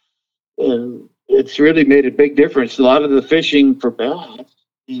it's really made a big difference. A lot of the fishing for bass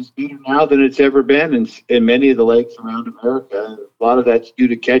is better now than it's ever been in many of the lakes around America. A lot of that's due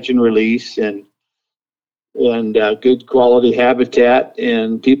to catch and release and good quality habitat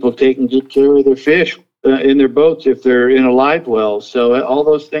and people taking good care of their fish in their boats if they're in a live well. So all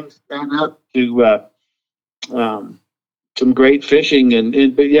those things stand up to some great fishing.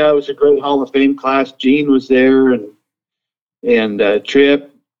 But yeah, it was a great Hall of Fame class. Gene was there and Tripp.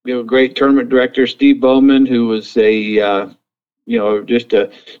 Great tournament director Steve Bowman, who was done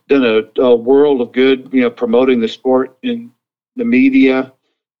a world of good, promoting the sport in the media,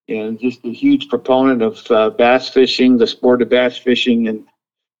 and just a huge proponent of bass fishing, the sport of bass fishing. And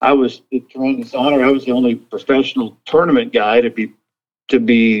I was a tremendous honor. I was the only professional tournament guy to be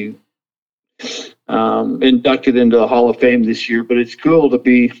inducted into the Hall of Fame this year. But it's cool to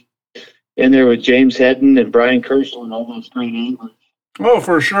be in there with James Hedden and Brian Kershel and all those great anglers. Oh,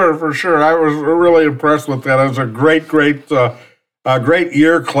 for sure. I was really impressed with that. It was a great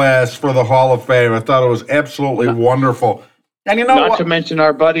year class for the Hall of Fame. I thought it was absolutely wonderful. And not to mention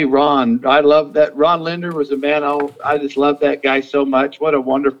our buddy Ron. I love that. Ron Linder was a man. I just love that guy so much. What a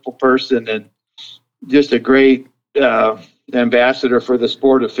wonderful person, and just a great ambassador for the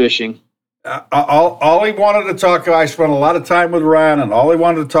sport of fishing. All he wanted to talk about, I spent a lot of time with Ron, and all he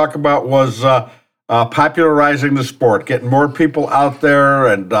wanted to talk about was popularizing the sport, getting more people out there,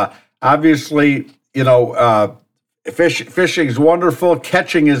 and obviously, fishing is wonderful.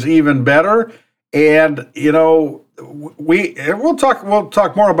 Catching is even better, and we'll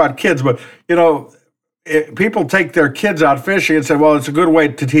talk more about kids, but people take their kids out fishing and say, well, it's a good way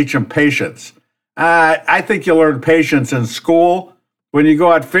to teach them patience. I think you learn patience in school. When you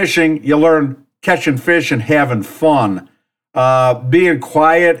go out fishing, you learn catching fish and having fun. Being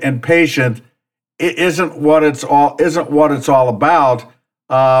quiet and patient isn't what it's all about.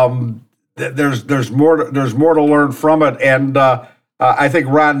 There's more to learn from it, and I think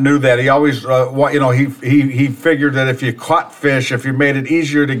Ron knew that. He always, he figured that if you caught fish, if you made it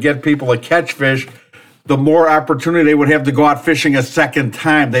easier to get people to catch fish, the more opportunity they would have to go out fishing a second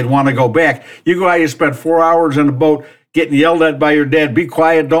time. They'd want to go back. You go out, you spend 4 hours in a boat getting yelled at by your dad. Be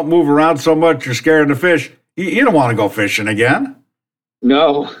quiet, don't move around so much. You're scaring the fish. You don't want to go fishing again.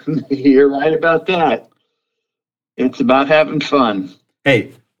 No, you're right about that. It's about having fun.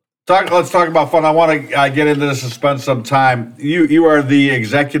 Hey, let's talk about fun. I want to get into this and spend some time. You are the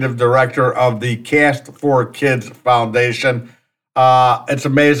executive director of the Cast for Kids Foundation. It's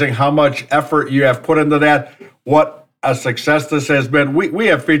amazing how much effort you have put into that. What a success this has been. We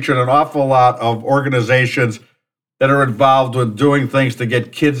have featured an awful lot of organizations that are involved with doing things to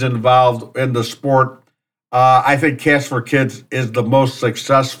get kids involved in the sport. I think Cast for Kids is the most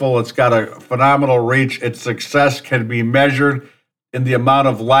successful. It's got a phenomenal reach. Its success can be measured in the amount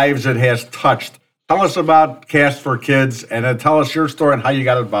of lives it has touched. Tell us about Cast for Kids, and then tell us your story and how you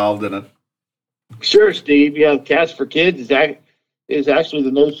got involved in it. Sure, Steve. Yeah, Cast for Kids is actually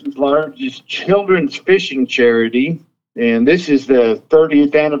the nation's largest children's fishing charity, and this is the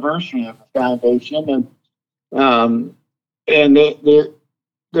 30th anniversary of the foundation. And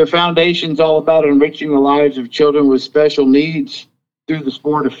the foundation's all about enriching the lives of children with special needs through the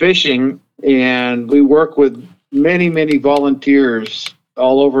sport of fishing, and we work with many, many volunteers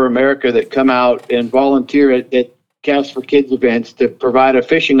all over America that come out and volunteer at Cast for Kids events to provide a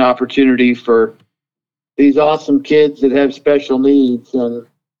fishing opportunity for these awesome kids that have special needs. And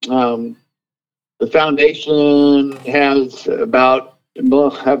the foundation has about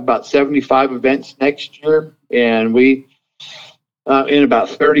 75 events next year, and we in about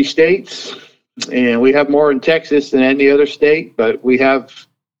 30 states, and we have more in Texas than any other state, but you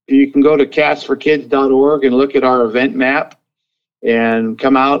can go to castforkids.org and look at our event map and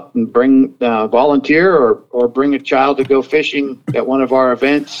come out and bring volunteer or bring a child to go fishing at one of our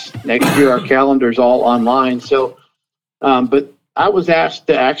events. Next year, our calendar's all online. So, but I was asked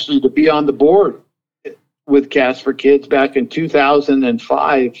to be on the board with Cast for Kids back in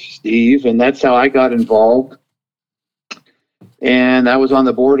 2005, Steve, and that's how I got involved. And I was on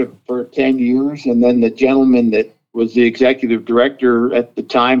the board for 10 years, and then the gentleman that was the executive director at the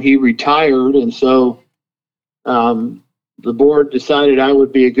time, he retired, and so the board decided I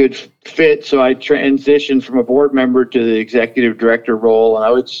would be a good fit, so I transitioned from a board member to the executive director role, and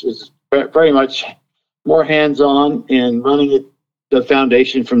I was very much more hands-on in running the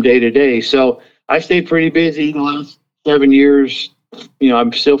foundation from day to day. So I stayed pretty busy the last 7 years.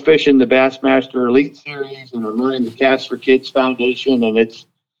 I'm still fishing the Bassmaster Elite Series, and I'm running the Cast for Kids Foundation, and it's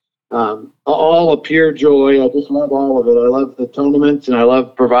all a pure joy. I just love all of it. I love the tournaments, and I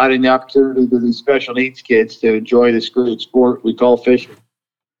love providing the opportunity to these special needs kids to enjoy this great sport we call fishing.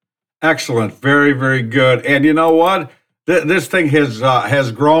 Excellent. Very, very good. And you know what? This thing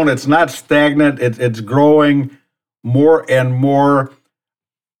has grown. It's not stagnant. It's growing more and more.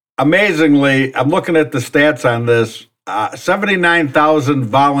 Amazingly, I'm looking at the stats on this. 79,000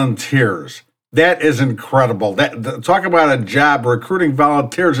 volunteers. That is incredible. Talk about a job. Recruiting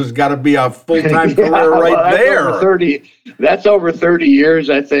volunteers has got to be a full-time career there. That's over 30 years,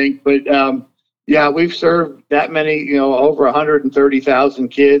 I think. But we've served that many, over 130,000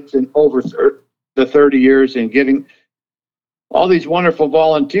 kids in over the 30 years, and getting all these wonderful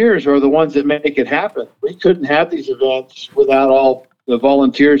volunteers are the ones that make it happen. We couldn't have these events without all the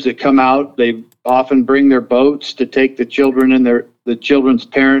volunteers that come out. They often bring their boats to take the children and the children's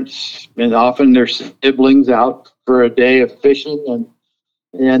parents and often their siblings out for a day of fishing.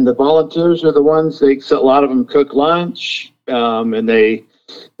 And the volunteers are the ones, a lot of them cook lunch, and they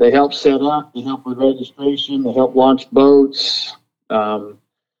help set up, they help with registration, they help launch boats,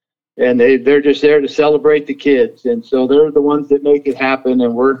 and they're just there to celebrate the kids. And so they're the ones that make it happen,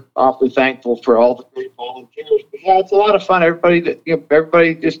 and we're awfully thankful for all the great volunteers. But yeah, it's a lot of fun.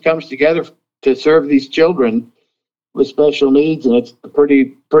 Everybody just comes together to serve these children with special needs, and it's a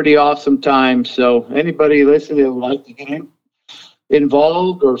pretty awesome time. So anybody listening that would like to get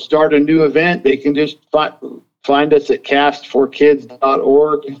involved or start a new event, they can just find us at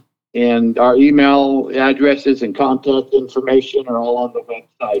castforkids.org, and our email addresses and contact information are all on the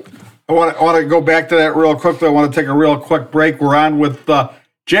website. I want to go back to that real quickly. I want to take a real quick break. We're on with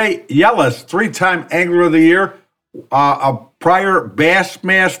Jay Yellis, 3-time Angler of the Year, a prior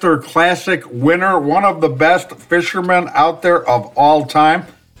Bassmaster Classic winner, one of the best fishermen out there of all time.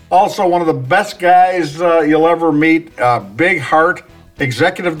 Also one of the best guys you'll ever meet, big heart,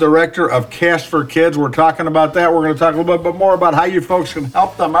 executive director of Cast for Kids. We're talking about that. We're going to talk a little bit more about how you folks can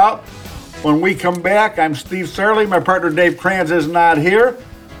help them out. When we come back, I'm Steve Sarley. My partner Dave Kranz is not here.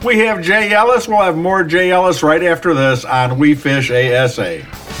 We have Jay Ellis. We'll have more Jay Ellis right after this on We Fish ASA.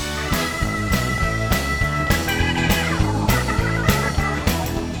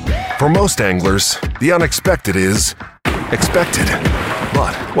 For most anglers, the unexpected is expected.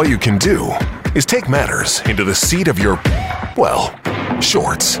 But what you can do is take matters into the seat of your,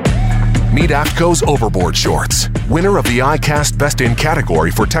 shorts. Meet AFTCO's Overboard Shorts, winner of the ICAST Best in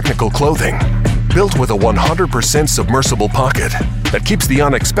category for technical clothing. Built with a 100% submersible pocket that keeps the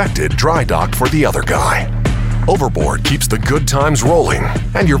unexpected dry docked for the other guy. Overboard keeps the good times rolling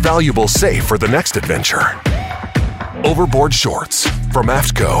and your valuables safe for the next adventure. Overboard Shorts from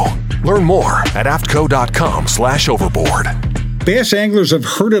AFTCO. Learn more at aftco.com/overboard. Bass anglers have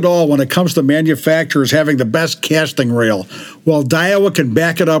heard it all when it comes to manufacturers having the best casting reel. Well, Daiwa can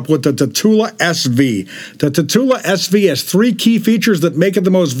back it up with the Tatula SV. The Tatula SV has 3 key features that make it the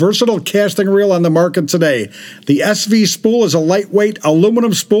most versatile casting reel on the market today. The SV spool is a lightweight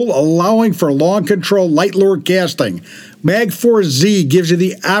aluminum spool allowing for long control light lure casting. Mag 4Z gives you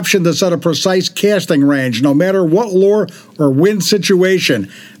the option to set a precise casting range no matter what lure or wind situation.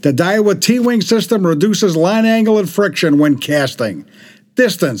 The Daiwa T-Wing system reduces line angle and friction when casting.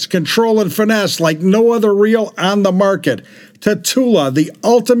 Distance, control, and finesse like no other reel on the market. Tatula, the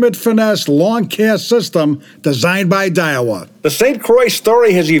ultimate finesse long cast system designed by Daiwa. The St. Croix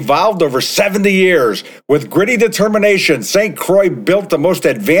story has evolved over 70 years. With gritty determination, St. Croix built the most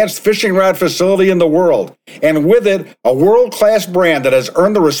advanced fishing rod facility in the world, and with it, a world-class brand that has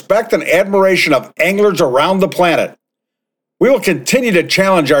earned the respect and admiration of anglers around the planet. We will continue to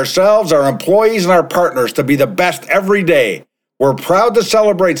challenge ourselves, our employees, and our partners to be the best every day. We're proud to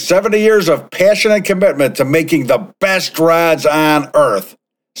celebrate 70 years of passion and commitment to making the best rods on earth.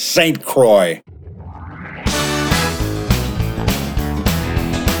 St. Croix.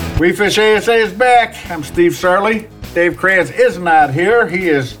 We Fish ASA is back. I'm Steve Sarley. Dave Kranz is not here. He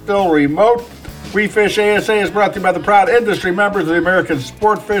is still remote. We Fish ASA is brought to you by the proud industry members of the American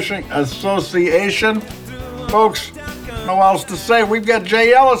Sport Fishing Association. Folks, no else to say. We've got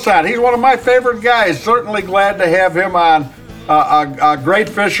Jay Ellis on. He's one of my favorite guys. Certainly glad to have him on. A great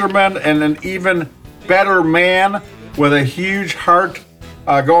fisherman and an even better man with a huge heart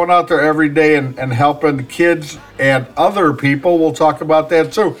going out there every day and helping kids and other people. We'll talk about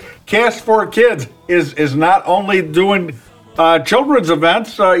that too. Cast for Kids is not only doing children's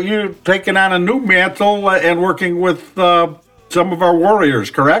events. You taking on a new mantle and working with some of our warriors,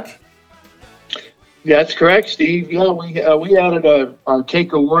 correct? That's correct, Steve. Yeah, we added our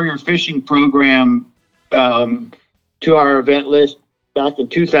Take a Warrior fishing program to our event list back in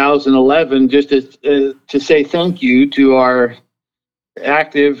 2011, just to say thank you to our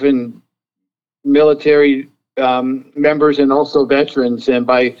active and military members and also veterans. And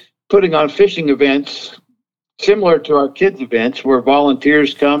by putting on fishing events similar to our kids' events, where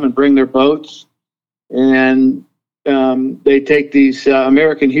volunteers come and bring their boats, and they take these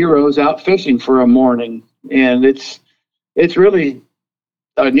American heroes out fishing for a morning, and it's really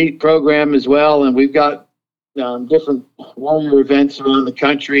a neat program as well. And we've got different warrior events around the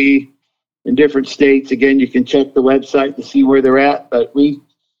country in different states. Again, you can check the website to see where they're at. But we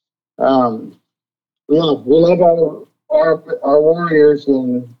love our warriors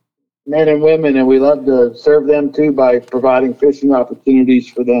and men and women, and we love to serve them too by providing fishing opportunities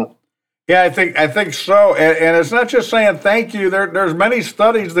for them. Yeah, I think so. And it's not just saying thank you. There's many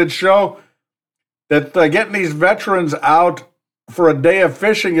studies that show that getting these veterans out for a day of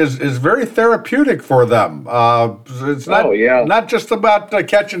fishing is very therapeutic for them. It's not just about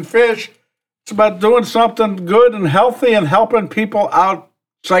catching fish. It's about doing something good and healthy and helping people out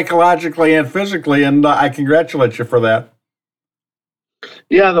psychologically and physically. And I congratulate you for that.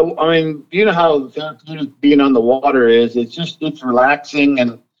 Yeah, you know how therapeutic being on the water is. It's relaxing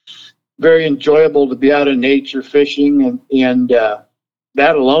and very enjoyable to be out in nature fishing, and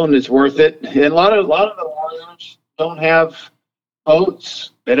that alone is worth it. And a lot of the warriors don't have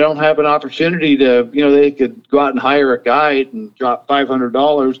boats. They don't have an opportunity to, they could go out and hire a guide and drop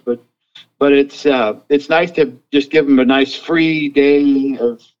 $500, but it's nice to just give them a nice free day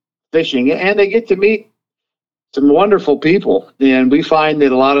of fishing, and they get to meet some wonderful people. And we find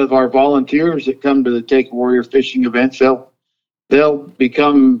that a lot of our volunteers that come to the Take Warrior fishing events, they'll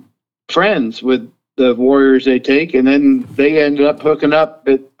become friends with the warriors they take, and then they end up hooking up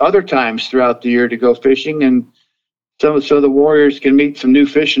at other times throughout the year to go fishing, and so the warriors can meet some new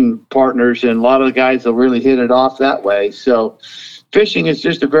fishing partners, and a lot of the guys will really hit it off that way. So fishing is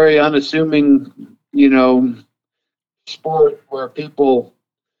just a very unassuming, sport where people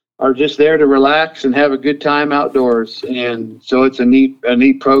are just there to relax and have a good time outdoors, and so it's a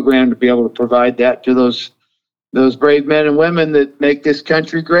neat program to be able to provide that to those brave men and women that make this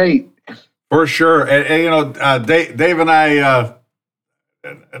country great. For sure. And Dave and I,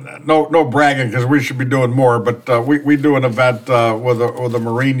 no bragging because we should be doing more, but we do an event with a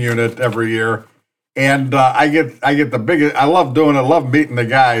Marine unit every year. And I get the biggest, I love doing it, I love meeting the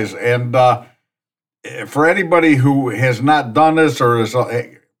guys. And for anybody who has not done this or has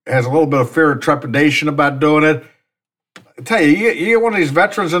a little bit of fear or trepidation about doing it, I tell you, you get one of these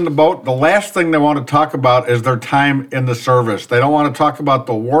veterans in the boat, the last thing they want to talk about is their time in the service. They don't want to talk about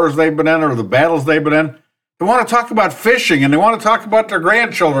the wars they've been in or the battles they've been in. They want to talk about fishing, and they want to talk about their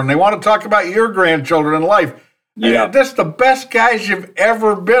grandchildren. They want to talk about your grandchildren in life. Yeah. That's the best guys you've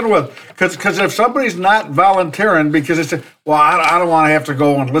ever been with. Because if somebody's not volunteering because they say, well, I don't want to have to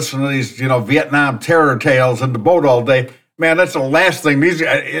go and listen to these, Vietnam terror tales in the boat all day. Man, that's the last thing.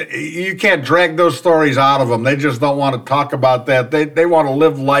 You can't drag those stories out of them. They just don't want to talk about that. They want to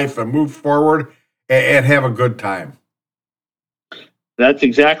live life and move forward and have a good time. That's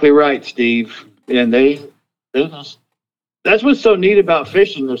exactly right, Steve. And that's what's so neat about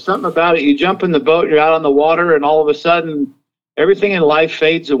fishing. There's something about it. You jump in the boat, you're out on the water, and all of a sudden, everything in life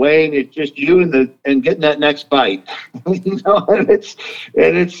fades away, and it's just you and getting that next bite.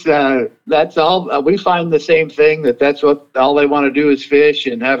 That's all. We find the same thing. That's what all they want to do is fish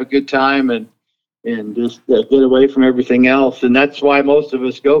and have a good time and just get away from everything else. And that's why most of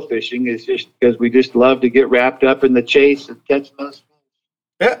us go fishing, is just because we just love to get wrapped up in the chase and catch those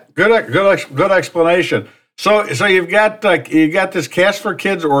fish. Yeah, good explanation. So you've got this Cast for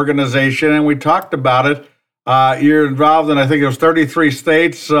Kids organization, and we talked about it. You're involved in, I think it was 33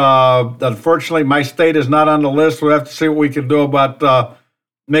 states. Unfortunately, my state is not on the list. We'll have to see what we can do about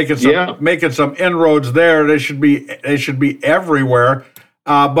making some inroads there. They should be everywhere.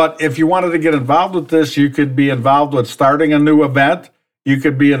 But if you wanted to get involved with this, you could be involved with starting a new event. You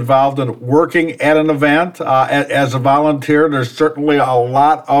could be involved in working at an event as a volunteer. There's certainly a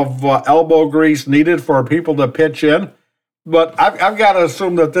lot of elbow grease needed for people to pitch in. But I've got to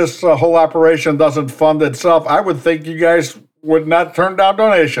assume that this whole operation doesn't fund itself. I would think you guys would not turn down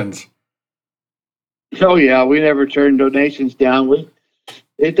donations. Oh, yeah, we never turn donations down.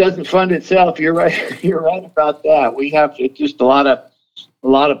 It doesn't fund itself. You're right. You're right about that. We have just a lot of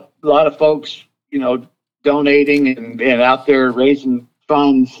lot of folks, donating and out there raising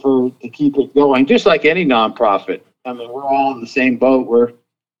funds to keep it going, just like any nonprofit. I mean, we're all in the same boat. We're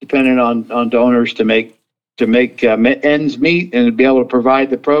dependent on donors to make ends meet and to be able to provide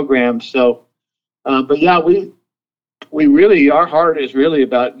the program. So, but yeah, we really, our heart is really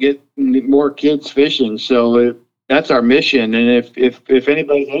about getting more kids fishing. So that's our mission. And if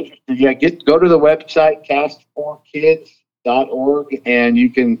anybody's interested, go to the website cast4kids.org, and you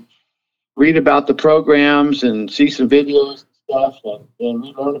can read about the programs and see some videos and stuff, and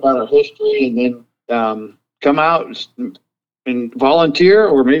learn about our history, and then come out and volunteer,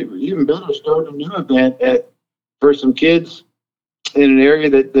 or maybe even better, start a new event for some kids in an area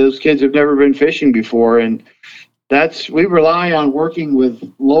that those kids have never been fishing before. And we rely on working with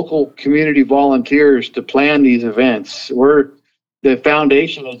local community volunteers to plan these events. The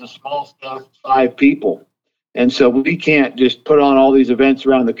foundation is a small staff of 5 people. And so we can't just put on all these events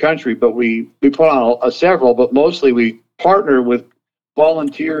around the country, but we put on several, but mostly we partner with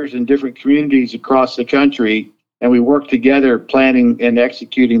volunteers in different communities across the country, and we work together planning and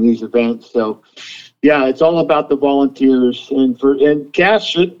executing these events. So yeah, it's all about the volunteers, and CAST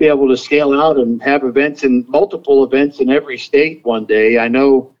should be able to scale out and have multiple events in every state one day. I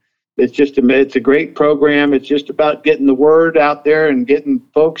know it's a great program. It's just about getting the word out there and getting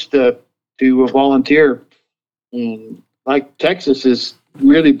folks to volunteer. And like Texas is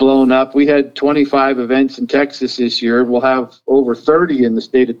really blown up. We had 25 events in Texas this year. We'll have over 30 in the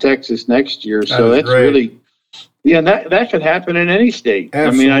state of Texas next year. So that's great. Really, and that could happen in any state.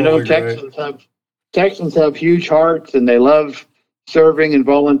 Absolutely. I mean, I know Texans have huge hearts, and they love serving and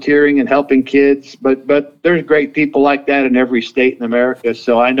volunteering and helping kids. But there's great people like that in every state in America.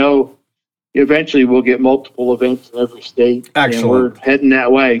 So I know eventually we'll get multiple events in every state. Excellent. And we're heading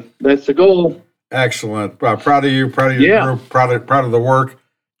that way. That's the goal. Excellent. Proud of you, proud of your group, proud of the work.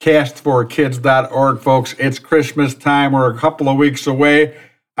 Cast4kids.org, folks. It's Christmas time. We're a couple of weeks away.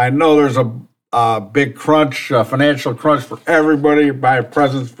 I know there's a big crunch, financial crunch for everybody. Buy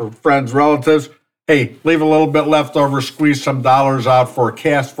presents for friends, relatives. Hey, leave a little bit left over. Squeeze some dollars out for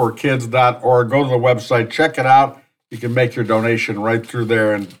cast4kids.org. Go to the website. Check it out. You can make your donation right through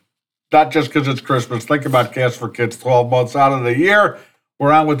there. And not just because it's Christmas. Think about Cast for Kids 12 months out of the year.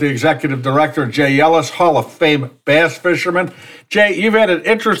 We're on with the executive director, Jay Ellis, Hall of Fame bass fisherman. Jay, you've had an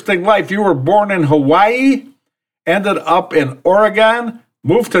interesting life. You were born in Hawaii, ended up in Oregon,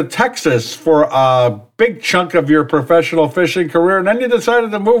 moved to Texas for a big chunk of your professional fishing career, and then you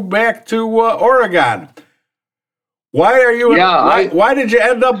decided to move back to Oregon. Why are you? Why did you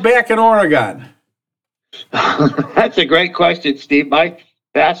end up back in Oregon? That's a great question, Steve. My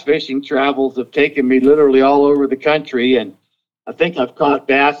bass fishing travels have taken me literally all over the country, and I think I've caught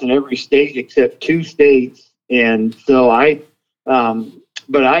bass in every state except 2 states. And so my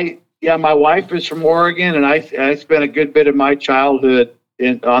wife is from Oregon, and I spent a good bit of my childhood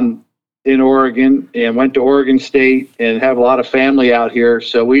in Oregon, and went to Oregon State and have a lot of family out here.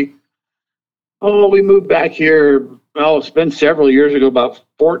 So we moved back here. It's been several years ago, about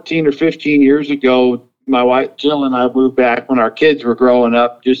 14 or 15 years ago. My wife Jill and I moved back when our kids were growing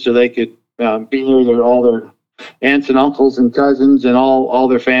up, just so they could be near all their aunts and uncles and cousins and all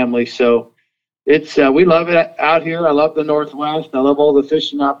their family. So it's we love it out here. I love the Northwest. I love all the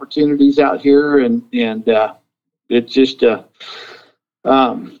fishing opportunities out here, and it's just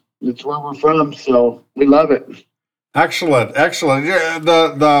it's where we're from, so we love it. Excellent. Yeah,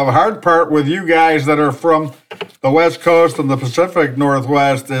 the hard part with you guys that are from the West Coast and the Pacific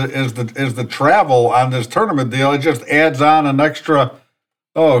Northwest is the travel on this tournament deal. It just adds on an extra,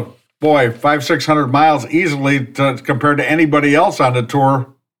 500-600 miles easily compared to anybody else on the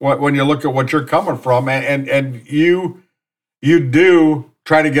tour when you look at what you're coming from, and you do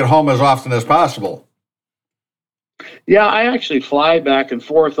try to get home as often as possible. Yeah, I actually fly back and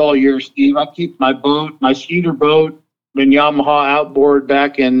forth all year, Steve. I keep my Skeeter boat and Yamaha outboard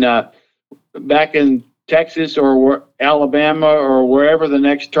back in Texas or Alabama or wherever the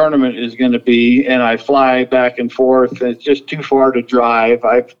next tournament is going to be, and I fly back and forth. It's just too far to drive.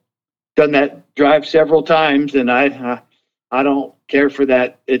 I've done that drive several times, and I don't care for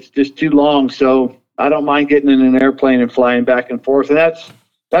that. It's just too long, so I don't mind getting in an airplane and flying back and forth, and that's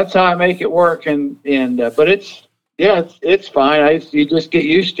how I make it work. But it's fine. You just get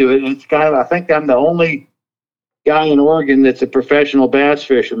used to it. It's kind of, I think I'm the only guy in Oregon that's a professional bass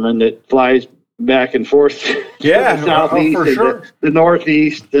fisherman that flies back and forth to the southeast and sure. the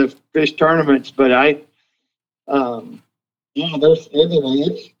northeast to fish tournaments. But this will be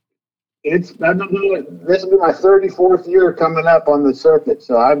my 34th year coming up on the circuit.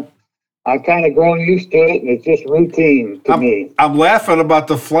 So I've kind of grown used to it, and it's just routine to me. I'm laughing about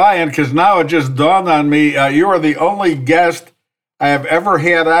the flying because now it just dawned on me, you are the only guest I have ever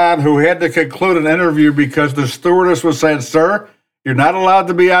had on who had to conclude an interview because the stewardess was saying, "Sir, you're not allowed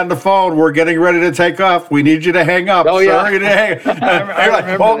to be on the phone. We're getting ready to take off. We need you to hang up." Oh, sir. yeah. You need to hang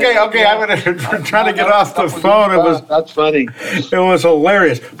up. Okay. I'm going to try to get off the phone. That's funny. It was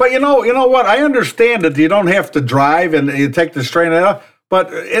hilarious. But you know what? I understand that you don't have to drive and you take the train out, but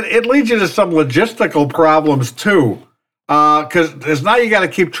it leads you to some logistical problems too. Because now you got to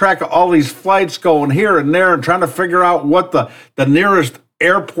keep track of all these flights going here and there and trying to figure out what the nearest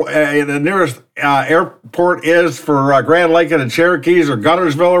airport is for Grand Lake and the Cherokees or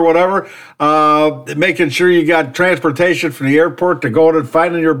Guntersville or whatever. Making sure you got transportation from the airport to go and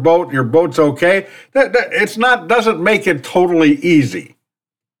finding your boat. Your boat's okay. Doesn't make it totally easy.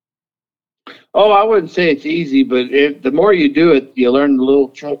 Oh, I wouldn't say it's easy, but the more you do it, you learn the little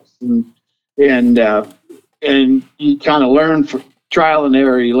tricks and you kind of learn from trial and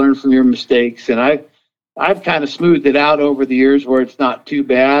error. You learn from your mistakes, and I've kind of smoothed it out over the years where it's not too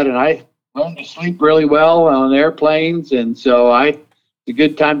bad, and I learned to sleep really well on airplanes, and so it's a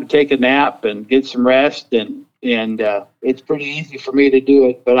good time to take a nap and get some rest, and it's pretty easy for me to do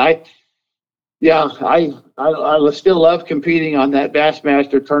it. But I still love competing on that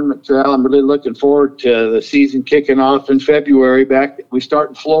Bassmaster Tournament trail. I'm really looking forward to the season kicking off in February. We start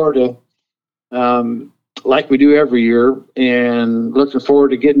in Florida, like we do every year, and looking forward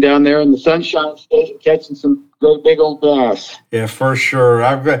to getting down there in the Sunshine State and catching some great big old bass. Yeah, for sure.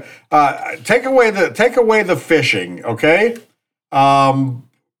 I've got take away the fishing, okay?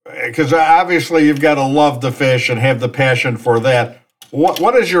 Because obviously you've got to love the fish and have the passion for that.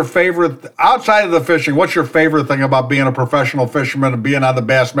 What is your favorite outside of the fishing? What's your favorite thing about being a professional fisherman and being on the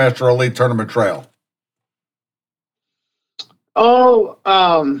Bassmaster Elite Tournament Trail? Oh,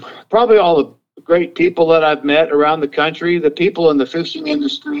 probably all the great people that I've met around the country. The people in the fishing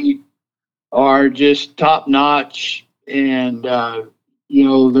industry are just top notch, and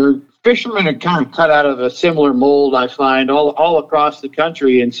their fishermen are kind of cut out of a similar mold, I find, all across the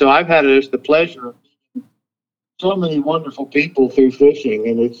country. And so I've had the pleasure of meeting so many wonderful people through fishing,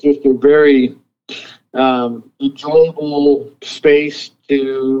 and it's just a very enjoyable space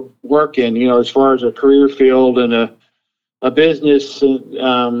to work in, as far as a career field and a business.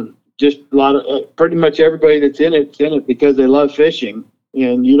 Just a lot of pretty much everybody that's in it because they love fishing,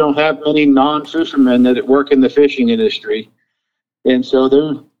 and you don't have many non-fishermen that work in the fishing industry, and so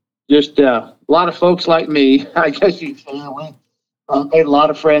there's just a lot of folks like me. I guess you'd say I've made a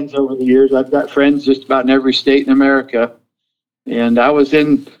lot of friends over the years. I've got friends just about in every state in America, and I was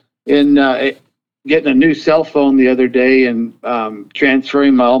in getting a new cell phone the other day and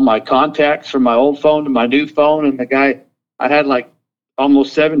transferring all my contacts from my old phone to my new phone, and the guy I had like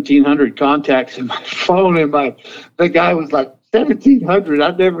almost 1,700 contacts in my phone, and the guy was like,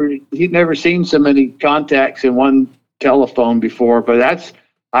 1,700. He'd never seen so many contacts in one telephone before. But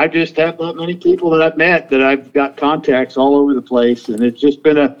I just have that many people that I've met that I've got contacts all over the place, and it's just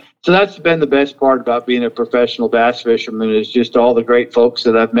been so that's been the best part about being a professional bass fisherman is just all the great folks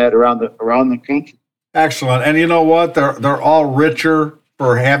that I've met around the country. Excellent. And you know what? They're all richer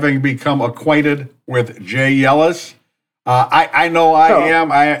for having become acquainted with Jay Yelas. I know I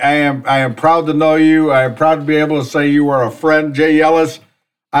am. I am proud to know you. I am proud to be able to say you are a friend, Jay Yelas.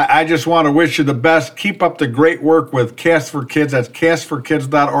 I just want to wish you the best. Keep up the great work with Cast for Kids. That's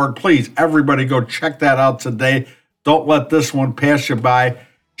castforkids.org. Please, everybody go check that out today. Don't let this one pass you by.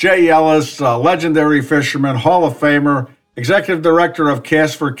 Jay Yelas, legendary fisherman, Hall of Famer, Executive Director of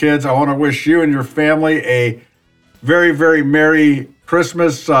Cast for Kids. I want to wish you and your family a very, very Merry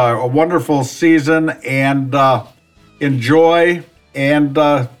Christmas, a wonderful season, and enjoy, and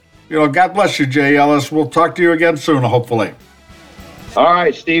God bless you, Jay Yelas. We'll talk to you again soon, hopefully. All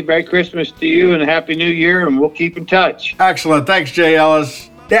right, Steve. Merry Christmas to you and a Happy New Year, and we'll keep in touch. Excellent. Thanks, Jay Yelas.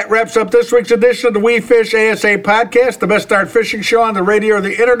 That wraps up this week's edition of the We Fish ASA podcast, the best darn fishing show on the radio or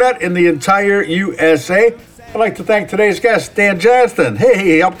the internet in the entire USA. I'd like to thank today's guest, Dan Johnston.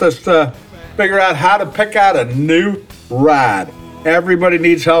 He helped us figure out how to pick out a new rod. Everybody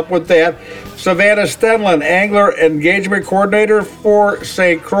needs help with that. Savannah Stenlin, Angler Engagement Coordinator for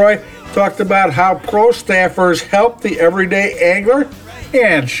St. Croix, talked about how pro staffers help the everyday angler,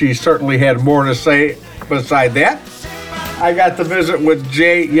 and she certainly had more to say beside that. I got to visit with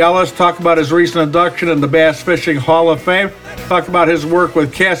Jay Yelas, talk about his recent induction in the Bass Fishing Hall of Fame, talk about his work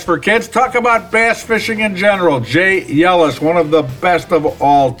with Cast for Kids, talk about bass fishing in general. Jay Yelas, one of the best of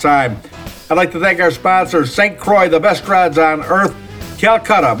all time. I'd like to thank our sponsors, St. Croix, the best rods on earth,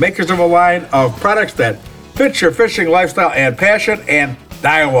 Calcutta, makers of a line of products that fit your fishing lifestyle and passion, and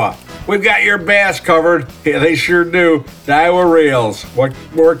Daiwa, we've got your bass covered. Yeah, they sure do. The Iowa Reels. What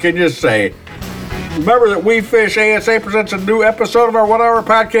more can you say? Remember that We Fish ASA presents a new episode of our 1 hour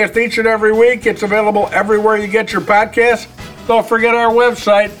podcast each and every week. It's available everywhere you get your podcasts. Don't forget our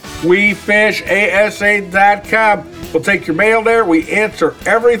website, wefishasa.com. We'll take your mail there. We answer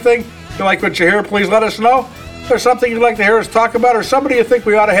everything. If you like what you hear, please let us know. If there's something you'd like to hear us talk about or somebody you think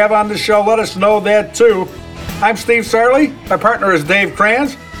we ought to have on the show, let us know that too. I'm Steve Sarley. My partner is Dave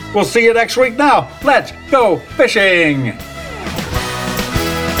Kranz. We'll see you next week. Now, let's go fishing.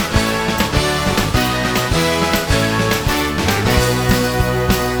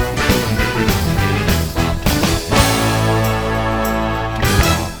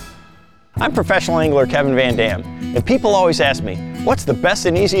 I'm professional angler Kevin Van Dam, and people always ask me, what's the best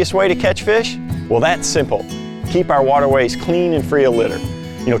and easiest way to catch fish? Well, that's simple. Keep our waterways clean and free of litter.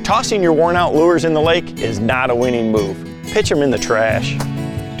 Tossing your worn out lures in the lake is not a winning move. Pitch them in the trash.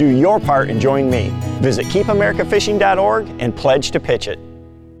 Do your part and join me. Visit keepamericafishing.org and pledge to pitch it.